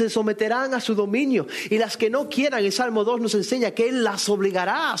naciones se someterán a su dominio y las que no quieran, el Salmo 2 nos enseña que Él las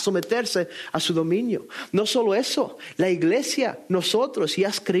obligará a someterse a su dominio. No solo eso, la iglesia, nosotros, si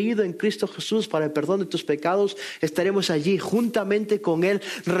has creído en Cristo Jesús para el perdón de tus pecados, estaremos allí juntamente con Él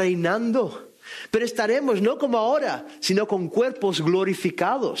reinando. Pero estaremos no como ahora, sino con cuerpos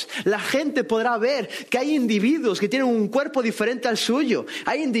glorificados. La gente podrá ver que hay individuos que tienen un cuerpo diferente al suyo.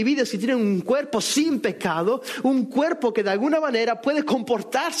 Hay individuos que tienen un cuerpo sin pecado, un cuerpo que de alguna manera puede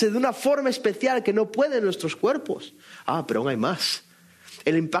comportarse de una forma especial que no pueden nuestros cuerpos. Pero aún hay más.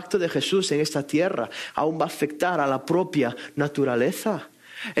 El impacto de Jesús en esta tierra aún va a afectar a la propia naturaleza.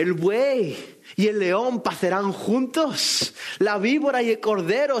 El buey y el león pacerán juntos. La víbora y el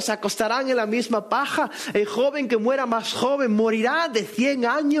cordero se acostarán en la misma paja. El joven que muera más joven morirá de 100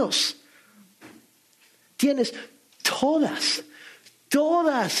 años. Tienes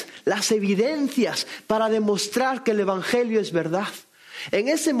todas las evidencias para demostrar que el Evangelio es verdad. En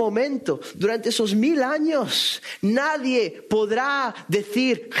ese momento, durante esos 1000 años, nadie podrá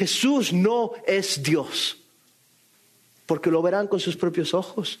decir Jesús no es Dios. porque lo verán con sus propios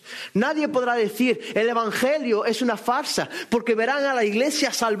ojos. Nadie podrá decir, el Evangelio es una farsa, porque verán a la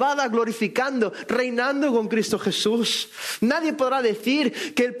iglesia salvada, glorificando, reinando con Cristo Jesús. Nadie podrá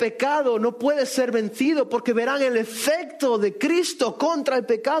decir que el pecado no puede ser vencido, porque verán el efecto de Cristo contra el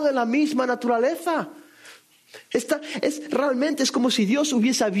pecado en la misma naturaleza. Realmente es como si Dios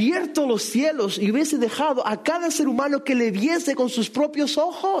hubiese abierto los cielos y hubiese dejado a cada ser humano que le viese con sus propios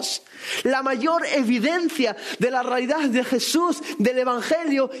ojos. La mayor evidencia de la realidad de Jesús, del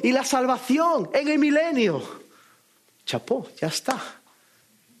Evangelio y la salvación en el milenio. Chapó, ya está.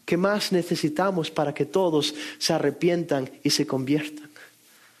 ¿Qué más necesitamos para que todos se arrepientan y se conviertan?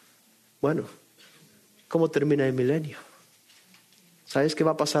 Bueno, ¿cómo termina el milenio? ¿Sabes qué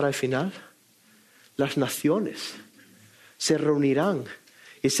va a pasar al final? Las naciones se reunirán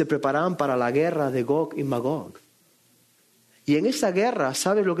y se prepararán para la guerra de Gog y Magog. Y en esa guerra,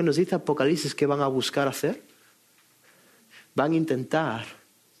 ¿sabes lo que nos dice Apocalipsis que van a buscar hacer? Van a intentar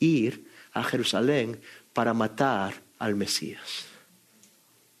ir a Jerusalén para matar al Mesías.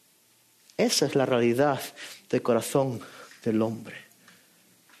 Esa es la realidad del corazón del hombre.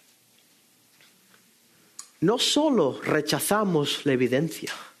 No solo rechazamos la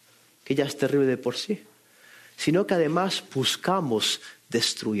evidencia, que ya es terrible de por sí, sino que además buscamos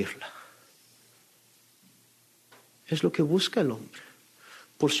destruirla. Es lo que busca el hombre,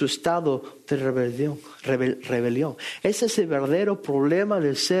 por su estado de rebelión. Ese es el verdadero problema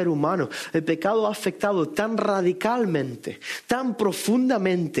del ser humano. El pecado ha afectado tan radicalmente, tan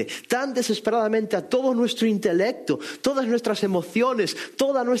profundamente, tan desesperadamente a todo nuestro intelecto, todas nuestras emociones,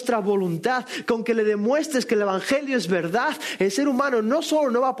 toda nuestra voluntad. Con que le demuestres que el Evangelio es verdad, el ser humano no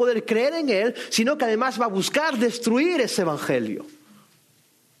solo no va a poder creer en él, sino que además va a buscar destruir ese Evangelio.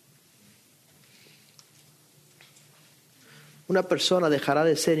 Una persona dejará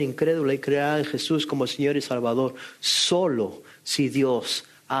de ser incrédula y creerá en Jesús como Señor y Salvador solo si Dios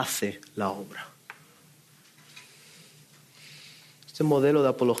hace la obra. Este modelo de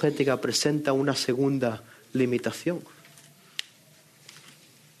apologética presenta una segunda limitación.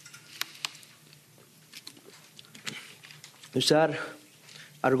 Usar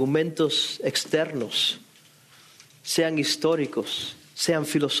argumentos externos, sean históricos, sean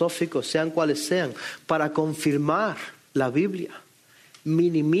filosóficos, sean cuales sean, para confirmar la Biblia,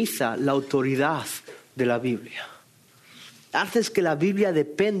 minimiza la autoridad de la Biblia. Haces que la Biblia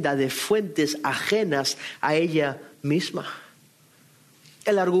dependa de fuentes ajenas a ella misma.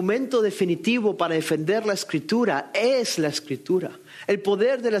 El argumento definitivo para defender la Escritura es la Escritura. El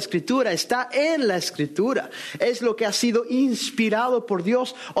poder de la Escritura está en la Escritura. Es lo que ha sido inspirado por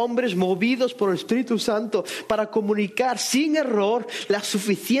Dios, hombres movidos por el Espíritu Santo para comunicar sin error la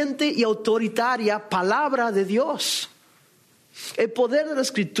suficiente y autoritaria palabra de Dios. El poder de la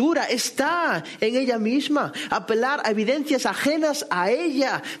Escritura está en ella misma. Apelar a evidencias ajenas a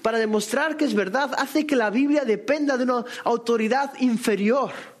ella para demostrar que es verdad hace que la Biblia dependa de una autoridad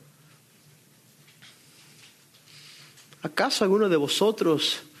inferior. ¿Acaso alguno de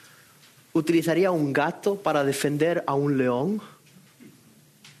vosotros utilizaría un gato para defender a un león?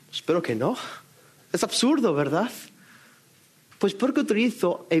 Espero que no. Es absurdo, ¿verdad? Pues porque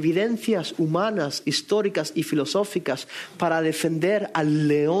utilizo evidencias humanas, históricas y filosóficas para defender al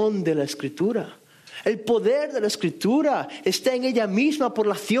león de la Escritura. El poder de la Escritura está en ella misma por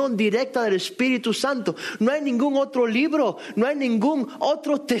la acción directa del Espíritu Santo. No hay ningún otro libro, no hay ningún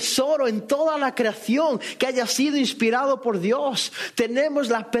otro tesoro en toda la creación que haya sido inspirado por Dios. Tenemos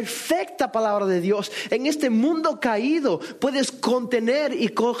la perfecta palabra de Dios. En este mundo caído puedes contener y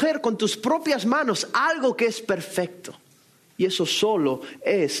coger con tus propias manos algo que es perfecto. Y eso solo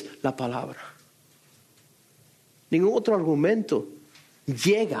es la palabra. Ningún otro argumento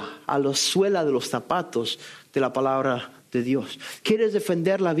llega a la suela de los zapatos de la palabra de Dios. ¿Quieres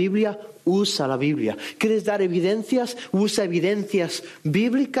defender la Biblia? Usa la Biblia. ¿Quieres dar evidencias? Usa evidencias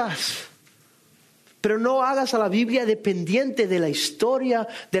bíblicas. Pero no hagas a la Biblia dependiente de la historia,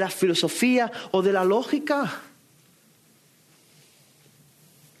 de la filosofía o de la lógica.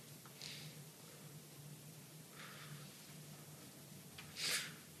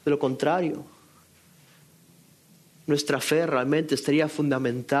 De lo contrario, nuestra fe realmente estaría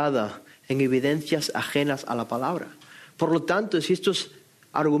fundamentada en evidencias ajenas a la palabra. Por lo tanto, si estos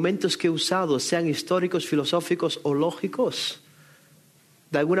argumentos que he usado, sean históricos, filosóficos o lógicos,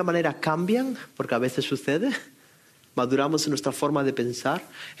 de alguna manera cambian, porque a veces sucede, maduramos en nuestra forma de pensar,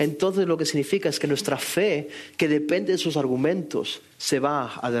 entonces lo que significa es que nuestra fe, que depende de sus argumentos, se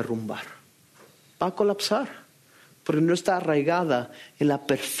va a derrumbar, va a colapsar. Porque no está arraigada en la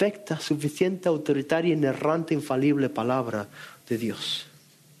perfecta, suficiente, autoritaria, inerrante, infalible palabra de Dios.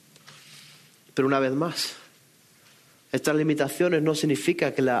 Pero una vez más, Estas limitaciones no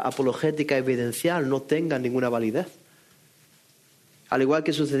significan que la apologética evidencial no tenga ninguna validez. Al igual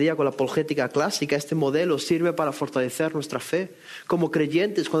que sucedía con la apologética clásica, este modelo sirve para fortalecer nuestra fe. Como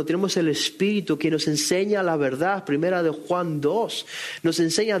creyentes, cuando tenemos el Espíritu que nos enseña la verdad, primera de Juan 2, nos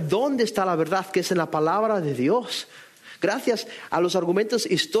enseña dónde está la verdad, que es en la palabra de Dios. Gracias a los argumentos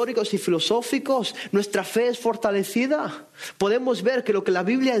históricos y filosóficos, nuestra fe es fortalecida. Podemos ver que lo que la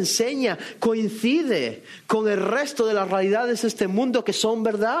Biblia enseña coincide con el resto de las realidades de este mundo que son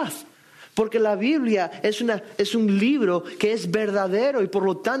verdad. Porque la Biblia es un libro que es verdadero y por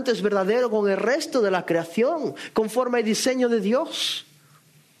lo tanto es verdadero con el resto de la creación, conforme al diseño de Dios.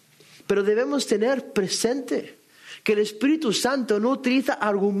 Pero debemos tener presente que el Espíritu Santo no utiliza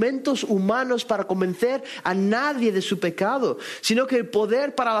argumentos humanos para convencer a nadie de su pecado, sino que el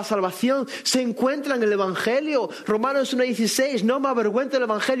poder para la salvación se encuentra en el Evangelio. Romanos 1:16, no me avergüenzo del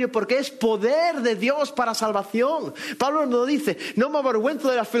Evangelio porque es poder de Dios para salvación. Pablo nos dice, no me avergüenzo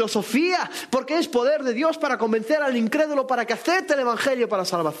de la filosofía porque es poder de Dios para convencer al incrédulo para que acepte el Evangelio para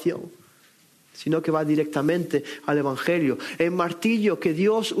salvación. Sino que va directamente al Evangelio. El martillo que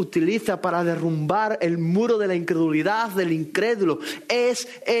Dios utiliza para derrumbar el muro de la incredulidad del incrédulo es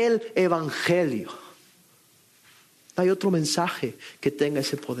el Evangelio. No hay otro mensaje que tenga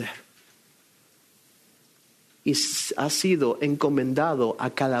ese poder. Y ha sido encomendado a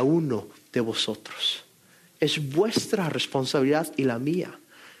cada uno de vosotros. Es vuestra responsabilidad y la mía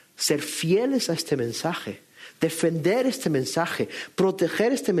ser fieles a este mensaje. Defender este mensaje,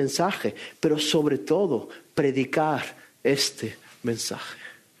 proteger este mensaje, pero sobre todo predicar este mensaje.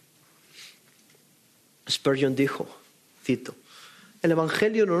 Spurgeon dijo, cito, el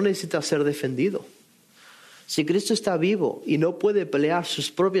Evangelio no necesita ser defendido. Si Cristo está vivo y no puede pelear sus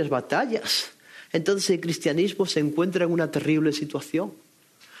propias batallas, entonces el cristianismo se encuentra en una terrible situación.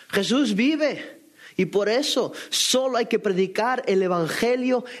 Jesús vive y por eso solo hay que predicar el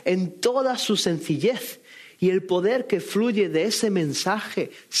Evangelio en toda su sencillez. Y el poder que fluye de ese mensaje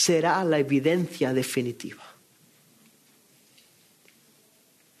será la evidencia definitiva.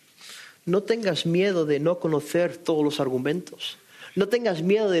 No tengas miedo de no conocer todos los argumentos. No tengas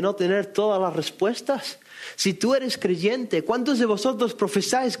miedo de no tener todas las respuestas. Si tú eres creyente, ¿cuántos de vosotros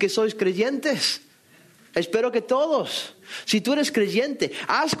profesáis que sois creyentes? Espero que todos. Si tú eres creyente,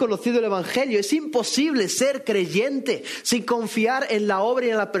 has conocido el Evangelio. Es imposible ser creyente sin confiar en la obra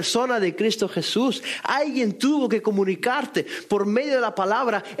y en la persona de Cristo Jesús. Alguien tuvo que comunicarte por medio de la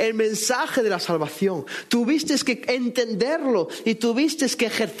palabra el mensaje de la salvación. Tuviste que entenderlo y tuviste que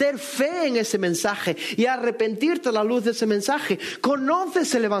ejercer fe en ese mensaje y arrepentirte a la luz de ese mensaje.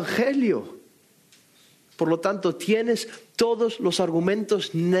 Conoces el Evangelio. Por lo tanto, tienes todos los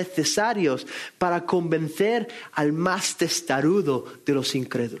argumentos necesarios para convencer al más testarudo de los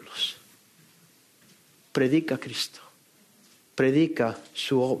incrédulos. Predica a Cristo. Predica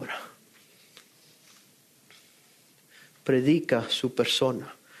su obra. Predica su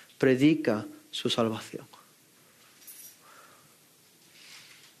persona. Predica su salvación.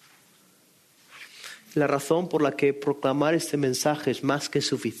 La razón por la que proclamar este mensaje es más que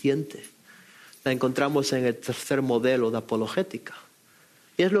suficiente la encontramos en el tercer modelo de apologética.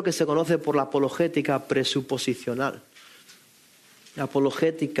 Y es lo que se conoce por la apologética presuposicional. La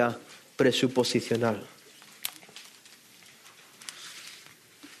apologética presuposicional.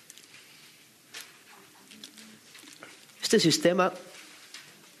 Este sistema,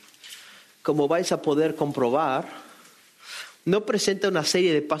 como vais a poder comprobar, no presenta una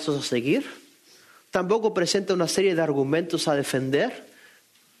serie de pasos a seguir, tampoco presenta una serie de argumentos a defender,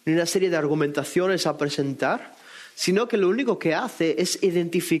 ni una serie de argumentaciones a presentar, sino que lo único que hace es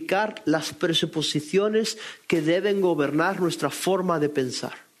identificar las presuposiciones que deben gobernar nuestra forma de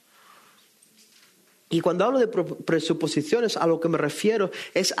pensar. Y cuando hablo de presuposiciones, a lo que me refiero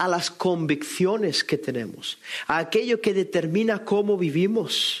es a las convicciones que tenemos, a aquello que determina cómo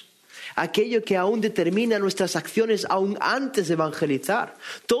vivimos, aquello que aún determina nuestras acciones aún antes de evangelizar.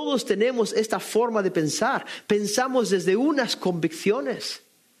 Todos tenemos esta forma de pensar, pensamos desde unas convicciones.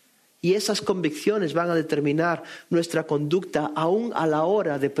 Y esas convicciones van a determinar nuestra conducta aún a la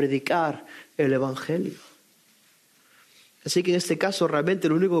hora de predicar el Evangelio. Así que en este caso realmente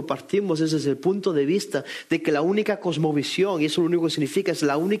lo único que partimos es desde el punto de vista de que la única cosmovisión, y eso lo único que significa, es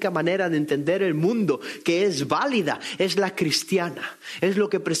la única manera de entender el mundo que es válida, es la cristiana. Es lo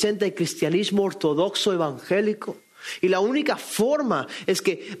que presenta el cristianismo ortodoxo evangélico. Y la única forma es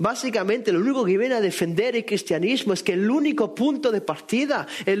que básicamente lo único que viene a defender el cristianismo es que el único punto de partida,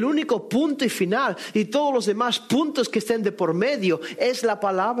 el único punto y final y todos los demás puntos que estén de por medio es la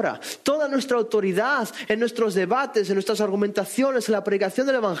palabra. Toda nuestra autoridad en nuestros debates, en nuestras argumentaciones, en la predicación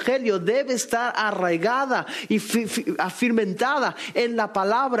del evangelio debe estar arraigada y afirmentada en la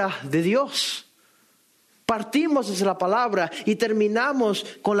palabra de Dios. Partimos desde la palabra y terminamos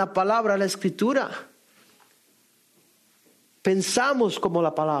con la palabra, la escritura. Pensamos como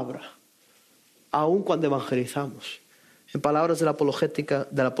la palabra, aun cuando evangelizamos. En palabras del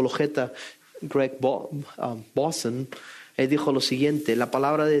apologeta Greg Bossen, él dijo lo siguiente: la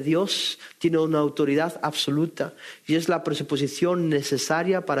palabra de Dios tiene una autoridad absoluta y es la presuposición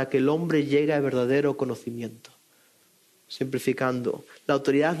necesaria para que el hombre llegue a verdadero conocimiento. Simplificando, la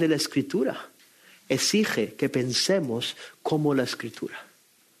autoridad de la Escritura exige que pensemos como la Escritura.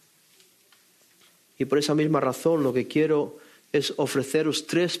 Y por esa misma razón lo que quiero es ofreceros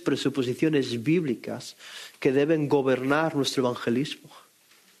 3 presuposiciones bíblicas que deben gobernar nuestro evangelismo.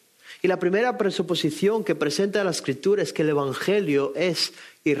 Y la primera presuposición que presenta la Escritura es que el evangelio es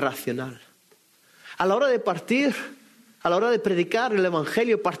irracional. A la hora de partir, a la hora de predicar el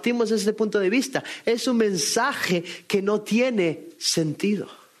evangelio, partimos desde ese punto de vista. Es un mensaje que no tiene sentido.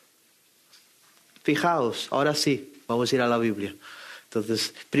 Fijaos, ahora sí, vamos a ir a la Biblia.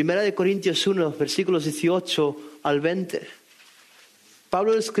 Entonces, 1 Corintios 1, versículos 18 al 20.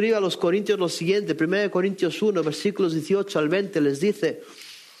 Pablo escribe a los corintios lo siguiente, 1 Corintios 1, versículos 18 al 20, les dice: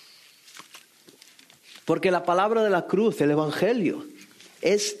 porque la palabra de la cruz, el evangelio,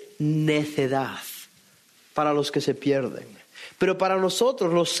 es necedad para los que se pierden. Pero para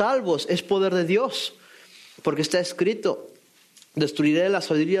nosotros, los salvos, es poder de Dios. Porque está escrito: destruiré la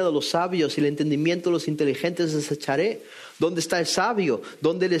sabiduría de los sabios y el entendimiento de los inteligentes desecharé. ¿Dónde está el sabio?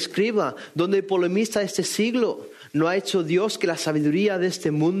 ¿Dónde el escriba? ¿Dónde el polemista de este siglo? ¿No ha hecho Dios que la sabiduría de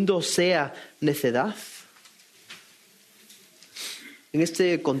este mundo sea necedad? En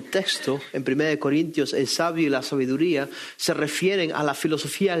este contexto, en 1 Corintios, el sabio y la sabiduría se refieren a la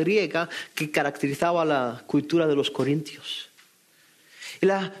filosofía griega que caracterizaba la cultura de los corintios. Y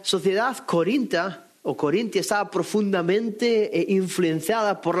la sociedad corintia estaba profundamente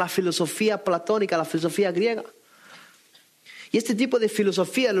influenciada por la filosofía platónica, la filosofía griega. Y este tipo de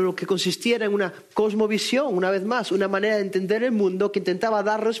filosofía lo que consistía era en una cosmovisión, una vez más, una manera de entender el mundo que intentaba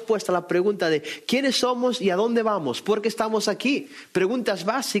dar respuesta a la pregunta de quiénes somos y a dónde vamos, por qué estamos aquí. Preguntas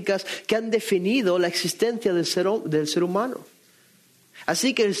básicas que han definido la existencia del ser humano.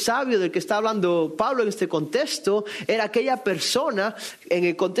 Así que el sabio del que está hablando Pablo en este contexto era aquella persona en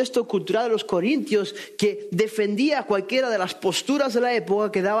el contexto cultural de los corintios que defendía cualquiera de las posturas de la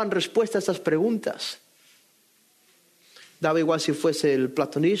época que daban respuesta a estas preguntas. Daba igual si fuese el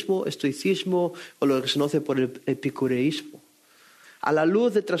platonismo, estoicismo o lo que se conoce por el epicureísmo. A la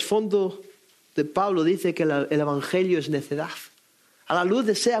luz del trasfondo de Pablo dice que el evangelio es necedad. A la luz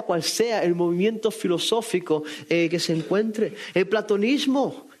de sea cual sea el movimiento filosófico que se encuentre. El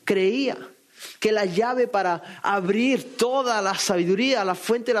platonismo creía que la llave para abrir toda la sabiduría, la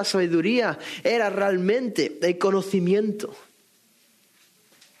fuente de la sabiduría, era realmente el conocimiento.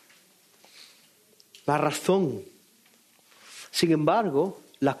 La razón. Sin embargo,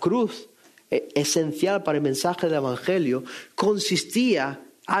 la cruz, esencial para el mensaje del evangelio, consistía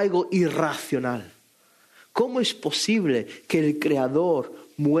en algo irracional. ¿Cómo es posible que el Creador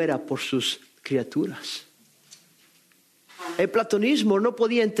muera por sus criaturas? El platonismo no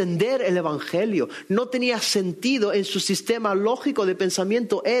podía entender el evangelio, no tenía sentido en su sistema lógico de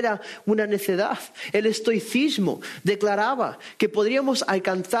pensamiento, era una necedad. El estoicismo declaraba que podríamos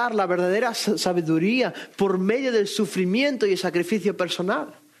alcanzar la verdadera sabiduría por medio del sufrimiento y el sacrificio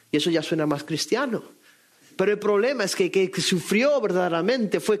personal. Y eso ya suena más cristiano. Pero el problema es que sufrió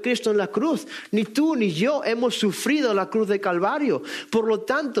verdaderamente fue Cristo en la cruz. Ni tú ni yo hemos sufrido en la cruz de Calvario. Por lo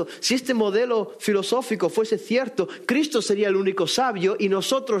tanto, si este modelo filosófico fuese cierto, Cristo sería el único sabio y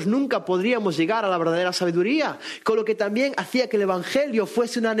nosotros nunca podríamos llegar a la verdadera sabiduría. Con lo que también hacía que el evangelio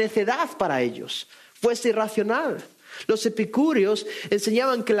fuese una necedad para ellos, fuese irracional. Los epicúreos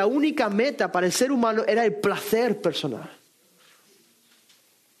enseñaban que la única meta para el ser humano era el placer personal.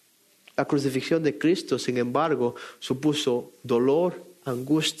 La crucifixión de Cristo, sin embargo, supuso dolor,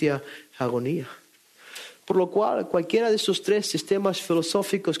 angustia, agonía. Por lo cual, cualquiera de esos 3 sistemas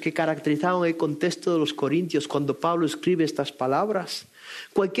filosóficos que caracterizaban el contexto de los corintios cuando Pablo escribe estas palabras,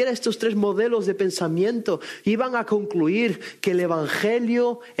 cualquiera de estos 3 modelos de pensamiento iban a concluir que el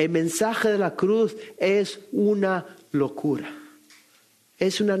evangelio, el mensaje de la cruz, es una locura.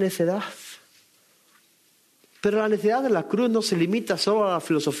 Es una necedad. Pero la necedad de la cruz no se limita solo a la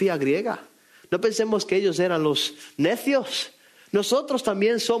filosofía griega. No pensemos que ellos eran los necios. Nosotros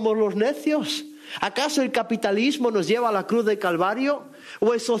también somos los necios. ¿Acaso el capitalismo nos lleva a la cruz del Calvario?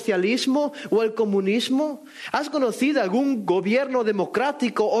 ¿O el socialismo? ¿O el comunismo? ¿Has conocido algún gobierno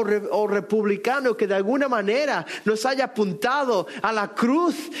democrático o republicano que de alguna manera nos haya apuntado a la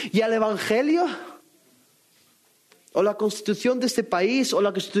cruz y al Evangelio? ¿O la constitución de este país? ¿O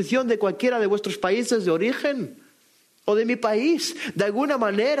la constitución de cualquiera de vuestros países de origen? ¿O de mi país? De alguna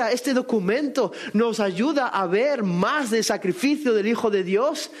manera este documento nos ayuda a ver más del sacrificio del Hijo de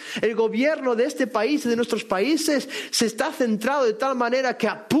Dios. El gobierno de este país y de nuestros países se está centrado de tal manera que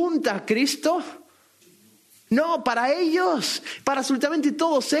apunta a Cristo. No, para ellos, para absolutamente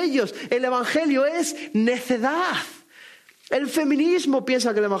todos ellos, el Evangelio es necedad. El feminismo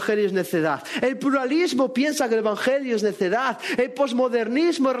piensa que el Evangelio es necedad. El pluralismo piensa que el Evangelio es necedad. El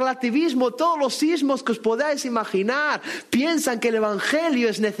posmodernismo, el relativismo, todos los sismos que os podáis imaginar piensan que el Evangelio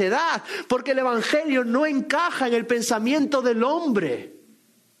es necedad, porque el Evangelio no encaja en el pensamiento del hombre.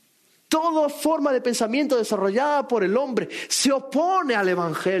 Toda forma de pensamiento desarrollada por el hombre se opone al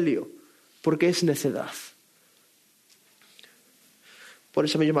Evangelio, porque es necedad. Por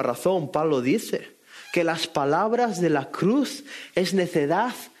esa misma razón, Pablo dice que las palabras de la cruz es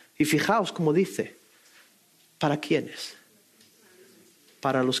necedad. Y fijaos cómo dice, ¿para quiénes?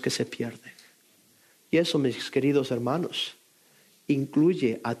 Para los que se pierden. Y eso, mis queridos hermanos,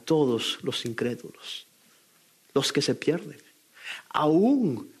 incluye a todos los incrédulos, los que se pierden.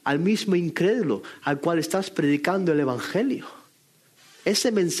 Aún al mismo incrédulo al cual estás predicando el Evangelio.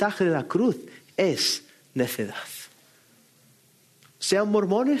 Ese mensaje de la cruz es necedad. Sean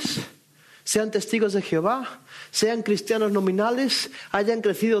mormones, sean testigos de Jehová, sean cristianos nominales, hayan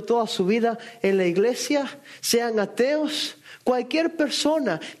crecido toda su vida en la iglesia, sean ateos, cualquier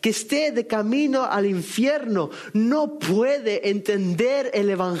persona que esté de camino al infierno no puede entender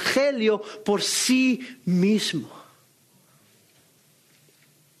el Evangelio por sí mismo.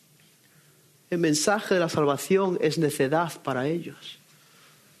 El mensaje de la salvación es necedad para ellos.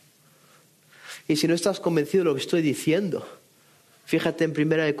 Y si no estás convencido de lo que estoy diciendo, fíjate en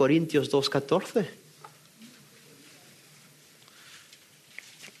 1 Corintios 2:14.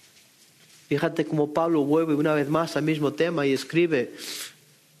 Fíjate cómo Pablo vuelve una vez más al mismo tema y escribe: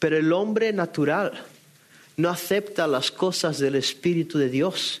 pero el hombre natural no acepta las cosas del Espíritu de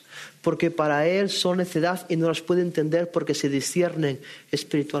Dios, porque para él son necedad y no las puede entender porque se disciernen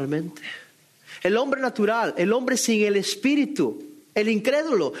espiritualmente. El hombre natural, el hombre sin el Espíritu, el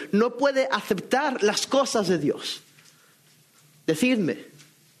incrédulo, no puede aceptar las cosas de Dios. Decidme,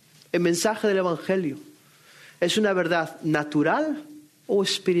 ¿el mensaje del Evangelio es una verdad natural o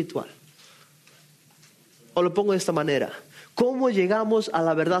espiritual? O lo pongo de esta manera: ¿cómo llegamos a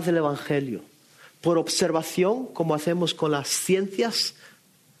la verdad del Evangelio? ¿Por observación, como hacemos con las ciencias,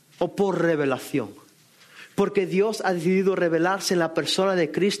 o por revelación? Porque Dios ha decidido revelarse en la persona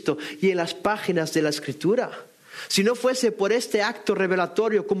de Cristo y en las páginas de la Escritura. Si no fuese por este acto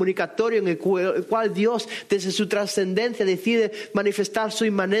revelatorio, comunicatorio, en el cual Dios, desde su trascendencia, decide manifestar su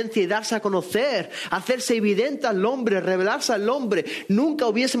inmanencia y darse a conocer, hacerse evidente al hombre, revelarse al hombre, nunca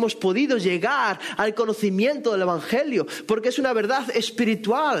hubiésemos podido llegar al conocimiento del Evangelio, porque es una verdad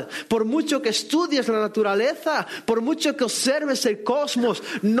espiritual. Por mucho que estudies la naturaleza, por mucho que observes el cosmos,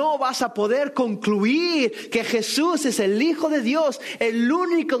 no vas a poder concluir que Jesús es el Hijo de Dios, el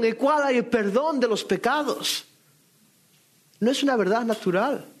único en el cual hay el perdón de los pecados. No es una verdad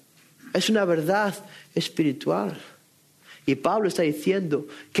natural, es una verdad espiritual. Y Pablo está diciendo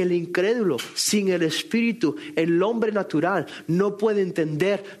que el incrédulo sin el Espíritu, el hombre natural, no puede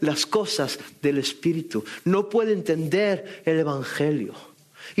entender las cosas del Espíritu, no puede entender el Evangelio.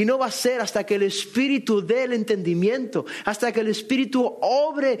 Y no va a ser hasta que el Espíritu dé el entendimiento, hasta que el Espíritu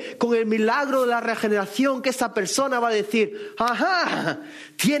obre con el milagro de la regeneración, que esa persona va a decir: ¡ajá!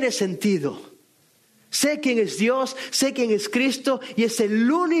 Tiene sentido. Sé quién es Dios, sé quién es Cristo, y es el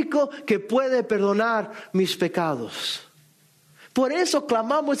único que puede perdonar mis pecados. Por eso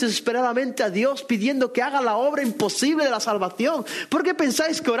clamamos desesperadamente a Dios pidiendo que haga la obra imposible de la salvación. ¿Por qué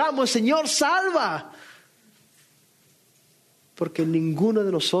pensáis que oramos: Señor, salva? Porque ninguno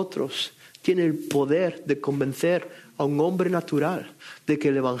de nosotros tiene el poder de convencer a un hombre natural de que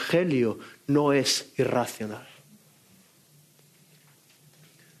el Evangelio no es irracional.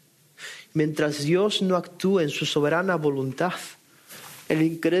 Mientras Dios no actúe en su soberana voluntad, el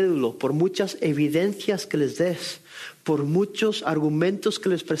incrédulo, por muchas evidencias que les des, por muchos argumentos que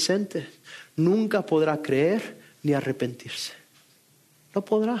les presentes, nunca podrá creer ni arrepentirse. No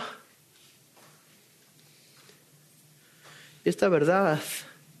podrá. Esta verdad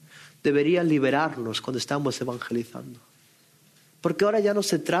debería liberarnos cuando estamos evangelizando. Porque ahora ya no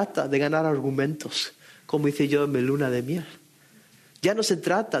se trata de ganar argumentos, como hice yo en mi luna de miel. Ya no se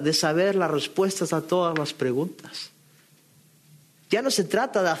trata de saber las respuestas a todas las preguntas. Ya no se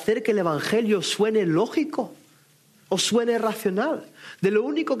trata de hacer que el Evangelio suene lógico o suene racional. De lo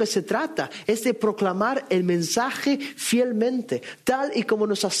único que se trata es de proclamar el mensaje fielmente, tal y como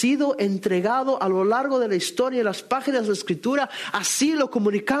nos ha sido entregado a lo largo de la historia en las páginas de la Escritura. Así lo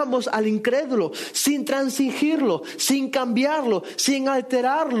comunicamos al incrédulo, sin transigirlo, sin cambiarlo, sin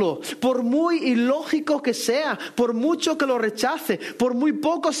alterarlo. Por muy ilógico que sea, por mucho que lo rechace, por muy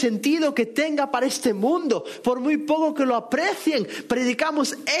poco sentido que tenga para este mundo, por muy poco que lo aprecien,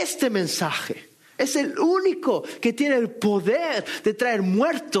 predicamos este mensaje. Es el único que tiene el poder de traer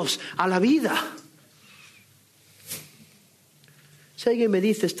muertos a la vida. Si alguien me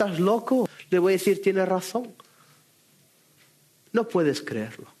dice, ¿estás loco?, le voy a decir, tienes razón. No puedes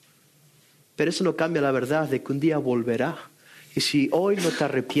creerlo. Pero eso no cambia la verdad de que un día volverá. Y si hoy no te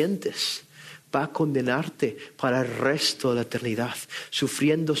arrepientes, va a condenarte para el resto de la eternidad,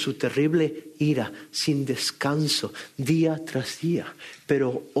 sufriendo su terrible ira sin descanso, día tras día.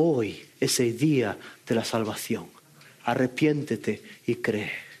 Pero hoy es el día de la salvación. Arrepiéntete y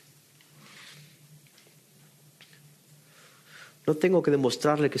cree. No tengo que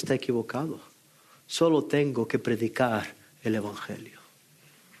demostrarle que está equivocado. Solo tengo que predicar el Evangelio.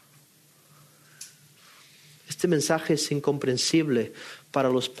 Este mensaje es incomprensible para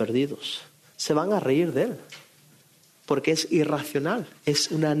los perdidos. Se van a reír de él, porque es irracional, es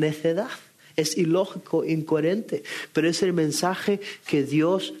una necedad, es ilógico, incoherente, pero es el mensaje que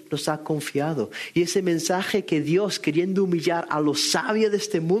Dios nos ha confiado. Y ese mensaje que Dios, queriendo humillar a los sabios de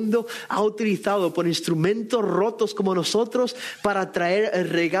este mundo, ha utilizado por instrumentos rotos como nosotros para traer el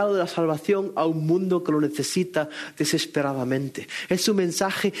regalo de la salvación a un mundo que lo necesita desesperadamente. Es un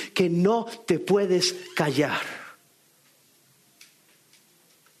mensaje que no te puedes callar.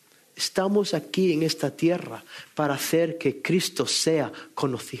 Estamos aquí en esta tierra para hacer que Cristo sea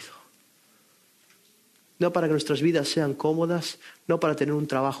conocido. No para que nuestras vidas sean cómodas, no para tener un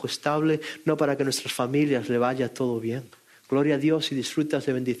trabajo estable, no para que a nuestras familias le vaya todo bien. Gloria a Dios y disfrutas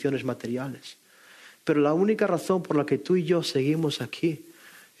de bendiciones materiales. Pero la única razón por la que tú y yo seguimos aquí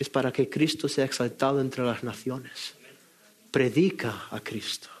es para que Cristo sea exaltado entre las naciones. Predica a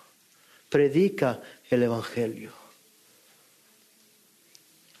Cristo. Predica el Evangelio.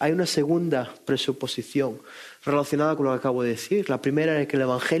 Hay una segunda presuposición relacionada con lo que acabo de decir. La primera es que el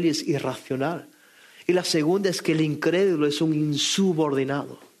Evangelio es irracional. Y la segunda es que el incrédulo es un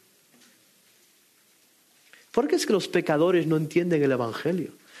insubordinado. ¿Por qué es que los pecadores no entienden el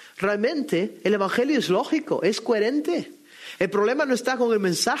Evangelio? Realmente el Evangelio es lógico, es coherente. El problema no está con el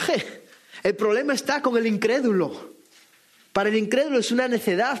mensaje. El problema está con el incrédulo. Para el incrédulo es una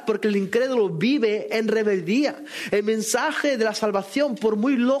necedad porque el incrédulo vive en rebeldía. El mensaje de la salvación, por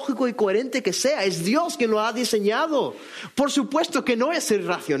muy lógico y coherente que sea, es Dios quien lo ha diseñado. Por supuesto que no es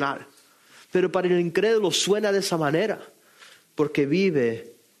irracional, pero para el incrédulo suena de esa manera porque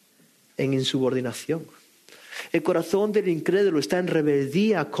vive en insubordinación. El corazón del incrédulo está en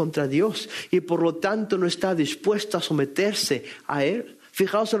rebeldía contra Dios y por lo tanto no está dispuesto a someterse a Él.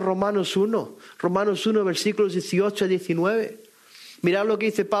 Fijaos en Romanos 1, versículos 18 a 19. Mirad lo que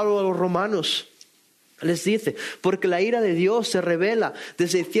dice Pablo a los romanos. Les dice, porque la ira de Dios se revela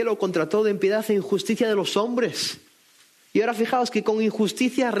desde el cielo contra toda impiedad e injusticia de los hombres. Y ahora fijaos que con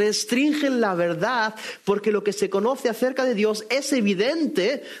injusticia restringen la verdad, porque lo que se conoce acerca de Dios es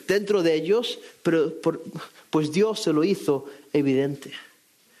evidente dentro de ellos, pues Dios se lo hizo evidente.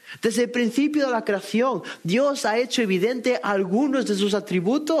 Desde el principio de la creación, Dios ha hecho evidente algunos de sus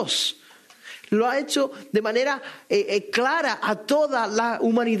atributos. Lo ha hecho de manera clara a toda la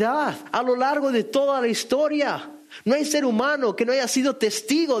humanidad, a lo largo de toda la historia. No hay ser humano que no haya sido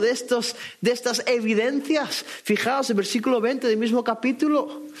testigo de estas evidencias. Fijaos en el versículo 20 del mismo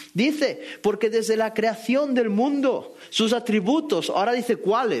capítulo. Dice, porque desde la creación del mundo, sus atributos, ahora dice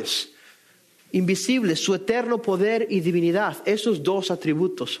cuáles, invisibles, su eterno poder y divinidad, esos dos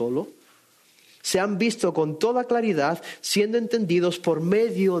atributos solo, se han visto con toda claridad, siendo entendidos por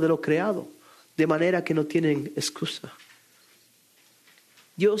medio de lo creado, de manera que no tienen excusa.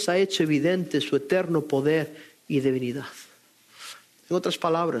 Dios ha hecho evidente su eterno poder y divinidad. En otras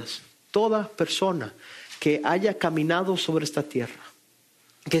palabras, toda persona que haya caminado sobre esta tierra,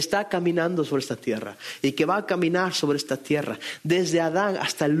 que está caminando sobre esta tierra y que va a caminar sobre esta tierra, desde Adán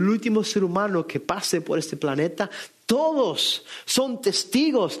hasta el último ser humano que pase por este planeta, todos son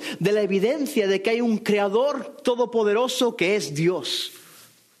testigos de la evidencia de que hay un creador todopoderoso que es Dios.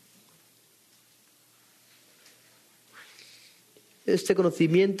 este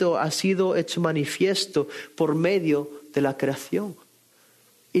conocimiento ha sido hecho manifiesto por medio de la creación.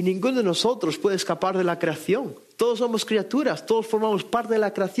 Y ninguno de nosotros puede escapar de la creación. Todos somos criaturas, todos formamos parte de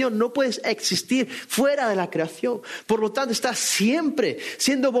la creación. No puedes existir fuera de la creación. Por lo tanto, estás siempre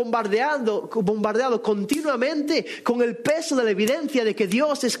siendo bombardeado continuamente con el peso de la evidencia de que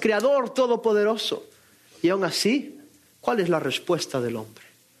Dios es creador todopoderoso. Y aún así, ¿cuál es la respuesta del hombre?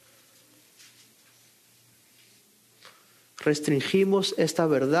 Restringimos esta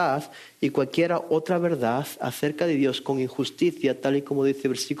verdad y cualquier otra verdad acerca de Dios con injusticia, tal y como dice el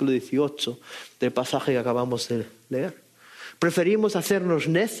versículo 18 del pasaje que acabamos de leer. Preferimos hacernos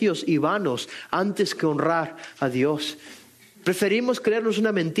necios y vanos antes que honrar a Dios. Preferimos creernos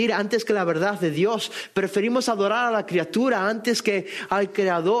una mentira antes que la verdad de Dios. Preferimos adorar a la criatura antes que al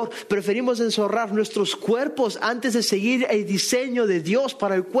Creador. Preferimos deshonrar nuestros cuerpos antes de seguir el diseño de Dios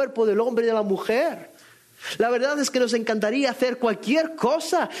para el cuerpo del hombre y de la mujer. La verdad es que nos encantaría hacer cualquier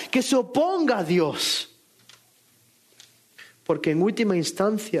cosa que se oponga a Dios. Porque en última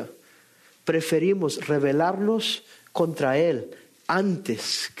instancia preferimos rebelarnos contra Él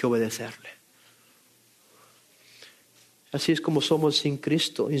antes que obedecerle. Así es como somos sin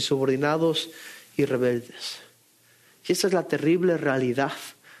Cristo, insubordinados y rebeldes. Y esa es la terrible realidad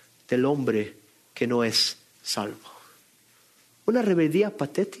del hombre que no es salvo. Una rebeldía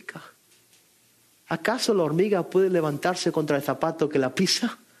patética. ¿Acaso la hormiga puede levantarse contra el zapato que la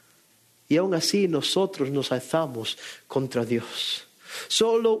pisa? Y aún así nosotros nos alzamos contra Dios.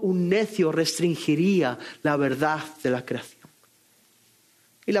 Solo un necio restringiría la verdad de la creación.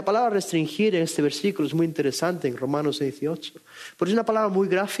 Y la palabra restringir en este versículo es muy interesante en Romanos 18. Porque es una palabra muy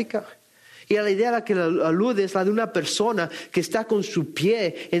gráfica. Y la idea a la que alude es la de una persona que está con su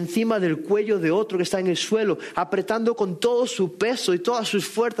pie encima del cuello de otro que está en el suelo, apretando con todo su peso y todas sus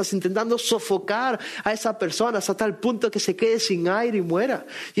fuerzas, intentando sofocar a esa persona hasta tal punto que se quede sin aire y muera.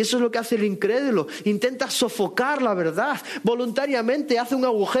 Y eso es lo que hace el incrédulo. Intenta sofocar la verdad. Voluntariamente hace un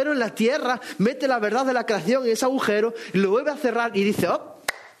agujero en la tierra, mete la verdad de la creación en ese agujero y lo vuelve a cerrar y dice,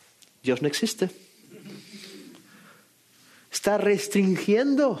 Dios no existe. Está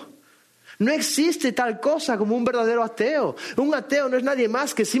restringiendo. No existe tal cosa como un verdadero ateo. Un ateo no es nadie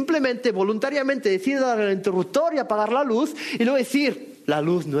más que simplemente voluntariamente decide darle al interruptor y apagar la luz y luego decir, la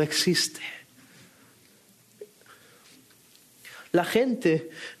luz no existe. La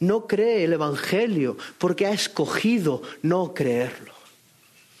gente no cree el Evangelio porque ha escogido no creerlo.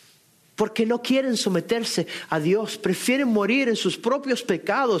 Porque no quieren someterse a Dios, prefieren morir en sus propios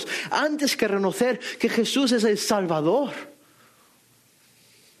pecados antes que reconocer que Jesús es el Salvador.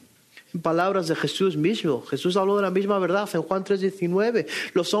 En palabras de Jesús mismo, Jesús habló de la misma verdad en Juan 3:19.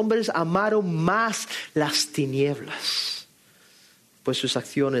 Los hombres amaron más las tinieblas, pues sus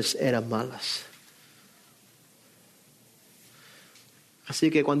acciones eran malas. Así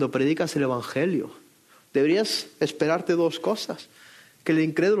que cuando predicas el Evangelio, deberías esperarte dos cosas: que el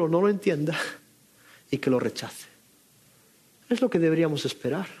incrédulo no lo entienda y que lo rechace. Es lo que deberíamos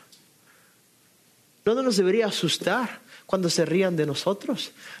esperar. No nos debería asustar cuando se rían de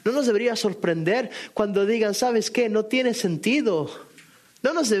nosotros. No nos debería sorprender cuando digan, ¿sabes qué? No tiene sentido.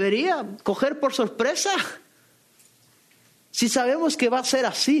 No nos debería coger por sorpresa. Si sabemos que va a ser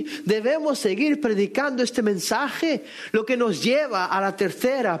así, debemos seguir predicando este mensaje, lo que nos lleva a la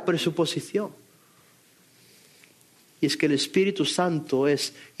tercera presuposición. Y es que el Espíritu Santo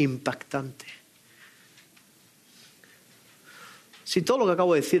es impactante. Si todo lo que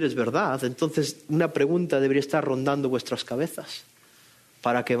acabo de decir es verdad, entonces una pregunta debería estar rondando vuestras cabezas.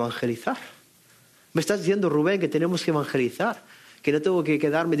 ¿Para qué evangelizar? Me estás diciendo, Rubén, que tenemos que evangelizar, que no tengo que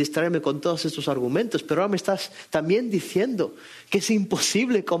distraerme con todos estos argumentos, pero ahora me estás también diciendo que es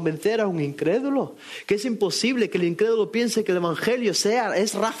imposible convencer a un incrédulo, que es imposible que el incrédulo piense que el evangelio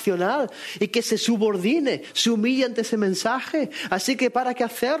es racional y que se subordine, se humille ante ese mensaje. Así que ¿para qué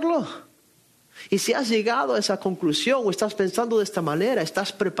hacerlo? Y si has llegado a esa conclusión o estás pensando de esta manera,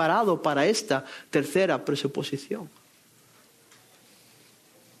 estás preparado para esta tercera presuposición.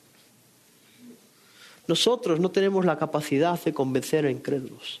 Nosotros no tenemos la capacidad de convencer a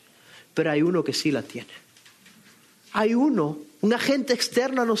incrédulos, pero hay uno que sí la tiene. Hay uno, un agente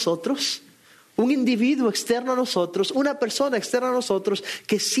externo a nosotros, un individuo externo a nosotros, una persona externa a nosotros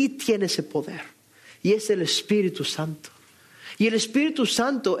que sí tiene ese poder. Y es el Espíritu Santo. Y el Espíritu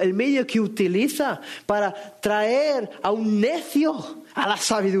Santo, el medio que utiliza para traer a un necio a la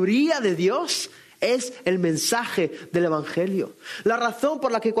sabiduría de Dios, es el mensaje del Evangelio. La razón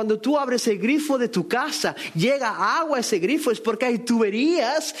por la que cuando tú abres el grifo de tu casa llega agua a ese grifo es porque hay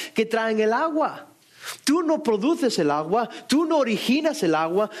tuberías que traen el agua. Tú no produces el agua, tú no originas el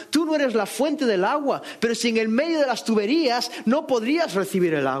agua, tú no eres la fuente del agua, pero si en el medio de las tuberías no podrías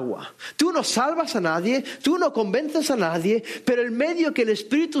recibir el agua. Tú no salvas a nadie, tú no convences a nadie, pero el medio que el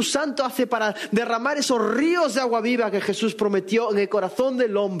Espíritu Santo hace para derramar esos ríos de agua viva que Jesús prometió en el corazón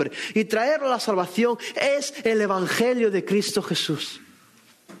del hombre y traer la salvación es el Evangelio de Cristo Jesús.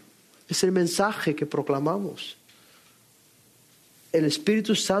 Es el mensaje que proclamamos. El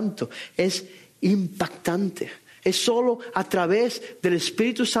Espíritu Santo es impactante. Es solo a través del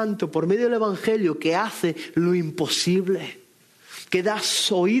Espíritu Santo, por medio del Evangelio, que hace lo imposible. Que da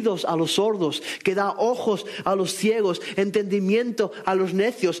oídos a los sordos, que da ojos a los ciegos, entendimiento a los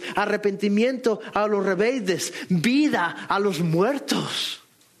necios, arrepentimiento a los rebeldes, vida a los muertos.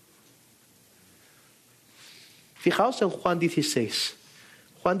 Fijaos en Juan 16.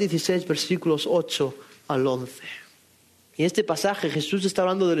 Juan 16, versículos 8 al 11. Y en este pasaje Jesús está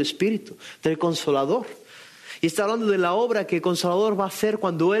hablando del Espíritu, del Consolador. Y está hablando de la obra que el Consolador va a hacer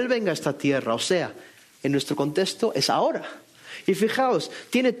cuando Él venga a esta tierra. O sea, en nuestro contexto es ahora. Y fijaos,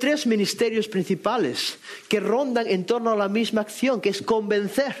 tiene 3 ministerios principales que rondan en torno a la misma acción, que es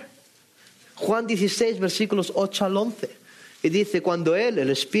convencer. Juan 16, versículos 8 al 11. Y dice, cuando Él, el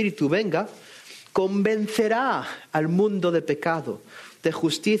Espíritu, venga, convencerá al mundo de pecado, de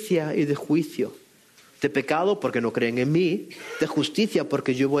justicia y de juicio. De pecado porque no creen en mí, de justicia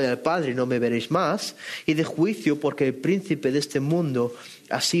porque yo voy al Padre y no me veréis más, y de juicio porque el príncipe de este mundo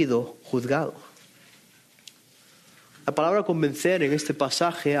ha sido juzgado. La palabra convencer en este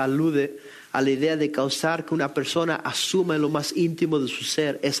pasaje alude a la idea de causar que una persona asuma en lo más íntimo de su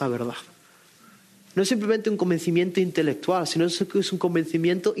ser esa verdad. No es simplemente un convencimiento intelectual, sino es un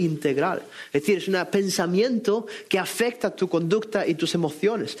convencimiento integral. Es decir, es un pensamiento que afecta tu conducta y tus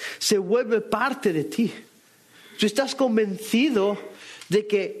emociones. Se vuelve parte de ti. Tú estás convencido de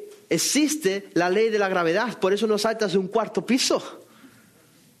que existe la ley de la gravedad, por eso no saltas de un 4º piso.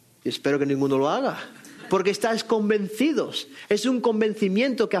 Y espero que ninguno lo haga. Porque estás convencidos. Es un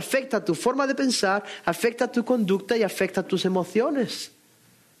convencimiento que afecta tu forma de pensar, afecta tu conducta y afecta tus emociones.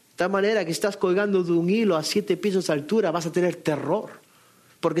 De tal manera que estás colgando de un hilo a 7 pisos de altura, vas a tener terror.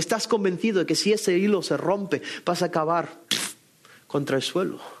 Porque estás convencido de que si ese hilo se rompe, vas a acabar contra el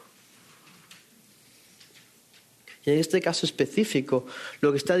suelo. Y en este caso específico,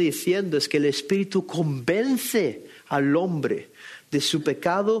 lo que está diciendo es que el Espíritu convence al hombre de su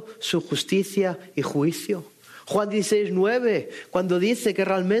pecado, su justicia y juicio. Juan 16, 9, cuando dice que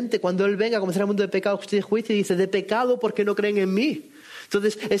realmente cuando Él venga a comenzar el mundo de pecado, justicia y juicio, dice de pecado porque no creen en mí.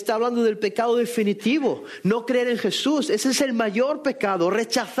 Entonces está hablando del pecado definitivo, no creer en Jesús. Ese es el mayor pecado,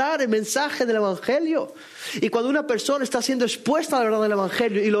 rechazar el mensaje del Evangelio. Y cuando una persona está siendo expuesta a la verdad del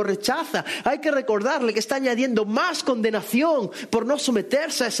Evangelio y lo rechaza, hay que recordarle que está añadiendo más condenación por no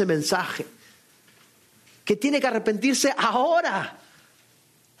someterse a ese mensaje. Que tiene que arrepentirse ahora.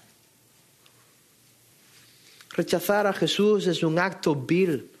 Rechazar a Jesús es un acto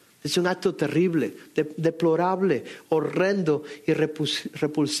vil. Es un acto terrible, deplorable, horrendo y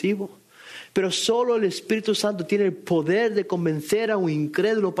repulsivo. Pero solo el Espíritu Santo tiene el poder de convencer a un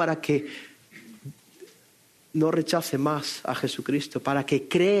incrédulo para que no rechace más a Jesucristo, para que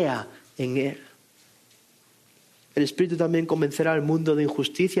crea en Él. El Espíritu también convencerá al mundo de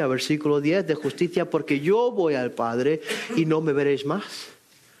injusticia, versículo 10, de justicia porque yo voy al Padre y no me veréis más.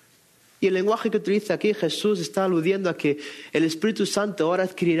 Y el lenguaje que utiliza aquí Jesús está aludiendo a que el Espíritu Santo ahora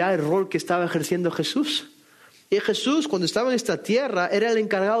adquirirá el rol que estaba ejerciendo Jesús. Y Jesús, cuando estaba en esta tierra, era el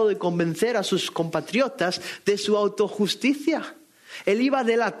encargado de convencer a sus compatriotas de su autojusticia. Él iba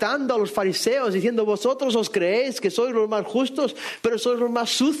delatando a los fariseos diciendo, vosotros os creéis que sois los más justos, pero sois los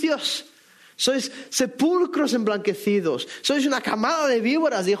más sucios. Sois sepulcros emblanquecidos. Sois una camada de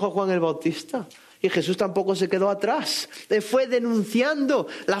víboras, dijo Juan el Bautista. Y Jesús tampoco se quedó atrás. Él fue denunciando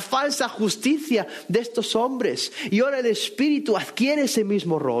la falsa justicia de estos hombres. Y ahora el Espíritu adquiere ese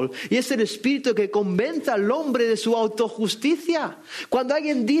mismo rol. Y es el Espíritu que convence al hombre de su autojusticia. Cuando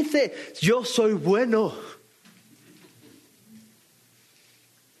alguien dice, yo soy bueno,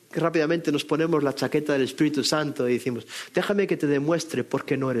 que rápidamente nos ponemos la chaqueta del Espíritu Santo y decimos, déjame que te demuestre por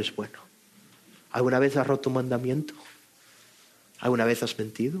qué no eres bueno. ¿Alguna vez has roto un mandamiento? ¿Alguna vez has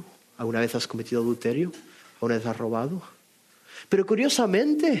mentido? ¿Alguna vez has cometido adulterio? ¿Alguna vez has robado? Pero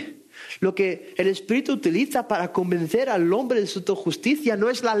curiosamente, lo que el Espíritu utiliza para convencer al hombre de su autojusticia no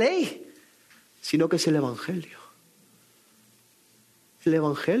es la ley, sino que es el Evangelio. El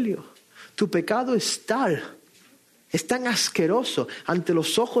Evangelio. Tu pecado es tan asqueroso ante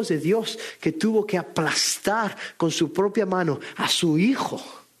los ojos de Dios que tuvo que aplastar con su propia mano a su Hijo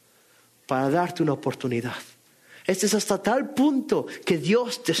para darte una oportunidad. Este es hasta tal punto que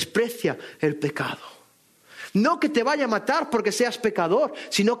Dios desprecia el pecado. No que te vaya a matar porque seas pecador,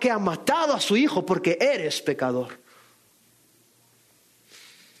 sino que ha matado a su Hijo porque eres pecador.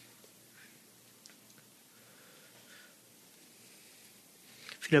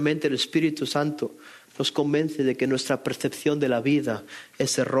 Finalmente, el Espíritu Santo nos convence de que nuestra percepción de la vida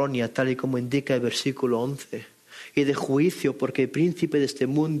es errónea, tal y como indica el versículo 11, y de juicio porque el príncipe de este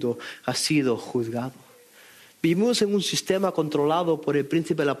mundo ha sido juzgado. Vivimos en un sistema controlado por el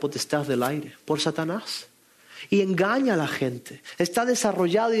príncipe de la potestad del aire, por Satanás. Y engaña a la gente. Está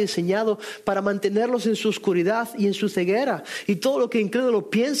desarrollado y diseñado para mantenerlos en su oscuridad y en su ceguera. Y todo lo que el incrédulo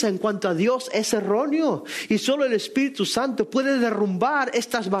piensa en cuanto a Dios es erróneo. Y solo el Espíritu Santo puede derrumbar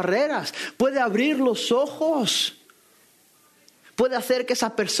estas barreras. Puede abrir los ojos. Puede hacer que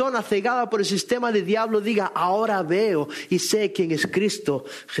esa persona cegada por el sistema del diablo diga: ahora veo y sé quién es Cristo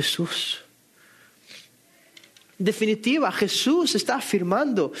Jesús. En definitiva, Jesús está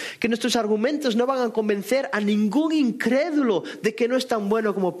afirmando que nuestros argumentos no van a convencer a ningún incrédulo de que no es tan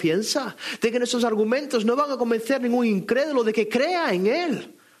bueno como piensa. De que nuestros argumentos no van a convencer a ningún incrédulo de que crea en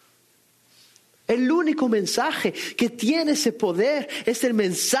Él. El único mensaje que tiene ese poder es el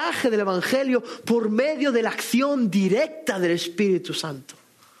mensaje del Evangelio por medio de la acción directa del Espíritu Santo.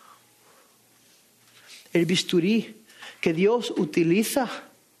 El bisturí que Dios utiliza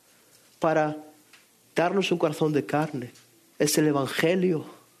para darnos un corazón de carne es el Evangelio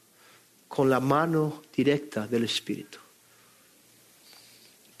con la mano directa del Espíritu.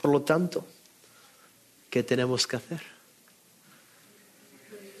 Por lo tanto, ¿qué tenemos que hacer?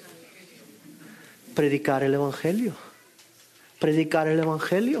 Predicar el Evangelio. Predicar el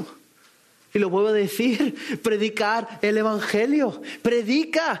Evangelio. Y lo vuelvo a decir, predicar el Evangelio.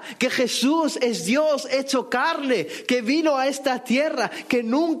 Predica que Jesús es Dios hecho carne, que vino a esta tierra, que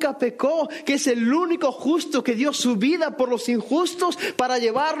nunca pecó, que es el único justo, que dio su vida por los injustos para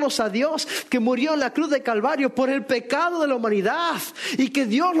llevarlos a Dios, que murió en la cruz de Calvario por el pecado de la humanidad y que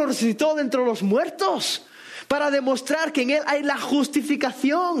Dios lo resucitó de entre los muertos. Para demostrar que en Él hay la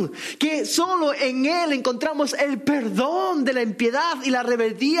justificación, que solo en Él encontramos el perdón de la impiedad y la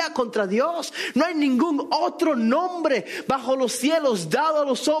rebeldía contra Dios. No hay ningún otro nombre bajo los cielos dado a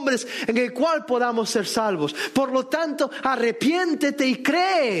los hombres en el cual podamos ser salvos. Por lo tanto, arrepiéntete y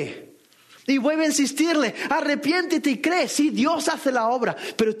cree. Y vuelve a insistirle, arrepiéntete y cree. Sí, Dios hace la obra,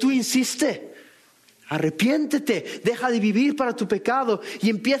 pero tú insiste. Arrepiéntete, deja de vivir para tu pecado y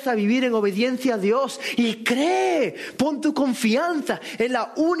empieza a vivir en obediencia a Dios y cree, pon tu confianza en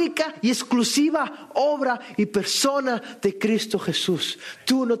la única y exclusiva obra y persona de Cristo Jesús.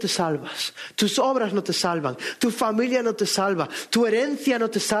 Tú no te salvas, tus obras no te salvan, tu familia no te salva, tu herencia no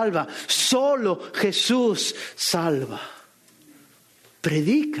te salva, solo Jesús salva.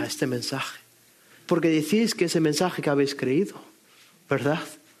 Predica este mensaje, porque decís que ese mensaje que habéis creído, ¿verdad?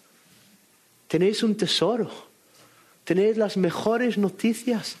 Tenéis un tesoro, tenéis las mejores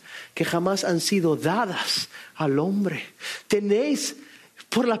noticias que jamás han sido dadas al hombre. Tenéis,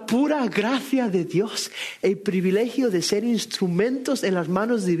 por la pura gracia de Dios, el privilegio de ser instrumentos en las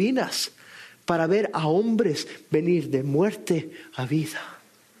manos divinas para ver a hombres venir de muerte a vida.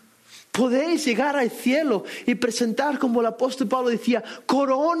 Podéis llegar al cielo y presentar, como el apóstol Pablo decía,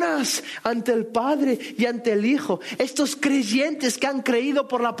 coronas ante el Padre y ante el Hijo. Estos creyentes que han creído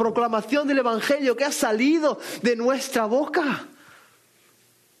por la proclamación del Evangelio que ha salido de nuestra boca.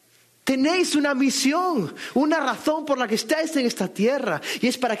 Tenéis una misión, una razón por la que estáis en esta tierra. Y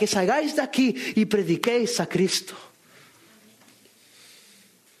es para que salgáis de aquí y prediquéis a Cristo.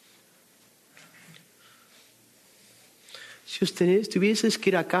 Si tuvieses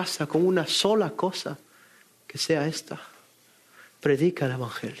que ir a casa con una sola cosa, que sea esta: predica el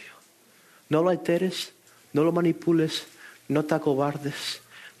Evangelio. No lo alteres, no lo manipules, no te acobardes.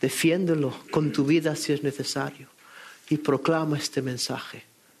 Defiéndelo con tu vida si es necesario. Y proclama este mensaje.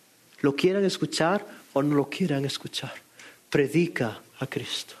 Lo quieran escuchar o no lo quieran escuchar. Predica a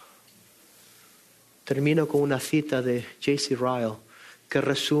Cristo. Termino con una cita de J.C. Ryle que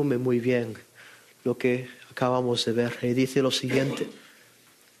resume muy bien lo que acabamos de ver. Y dice lo siguiente: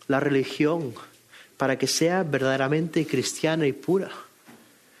 la religión, para que sea verdaderamente cristiana y pura,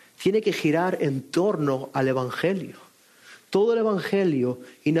 tiene que girar en torno al Evangelio. Todo el Evangelio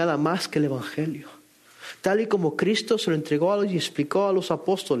y nada más que el Evangelio. Tal y como Cristo se lo entregó y explicó a los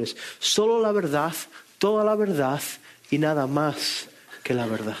apóstoles: solo la verdad, toda la verdad y nada más que la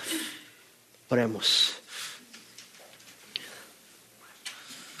verdad. Oremos.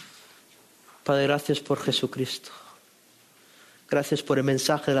 Padre, gracias por Jesucristo. Gracias por el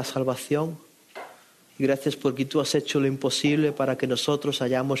mensaje de la salvación. Y gracias porque tú has hecho lo imposible para que nosotros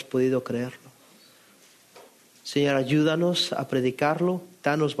hayamos podido creerlo. Señor, ayúdanos a predicarlo,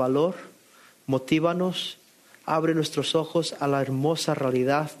 danos valor, motívanos, abre nuestros ojos a la hermosa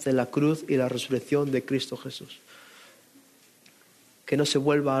realidad de la cruz y la resurrección de Cristo Jesús. Que no se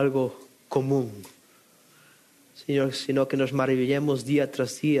vuelva algo común, Señor, sino que nos maravillemos día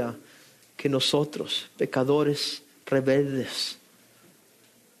tras día que nosotros, pecadores rebeldes,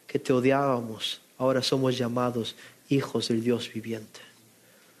 que te odiábamos, ahora somos llamados hijos del Dios viviente.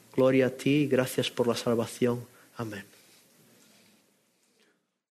 Gloria a ti y gracias por la salvación. Amén.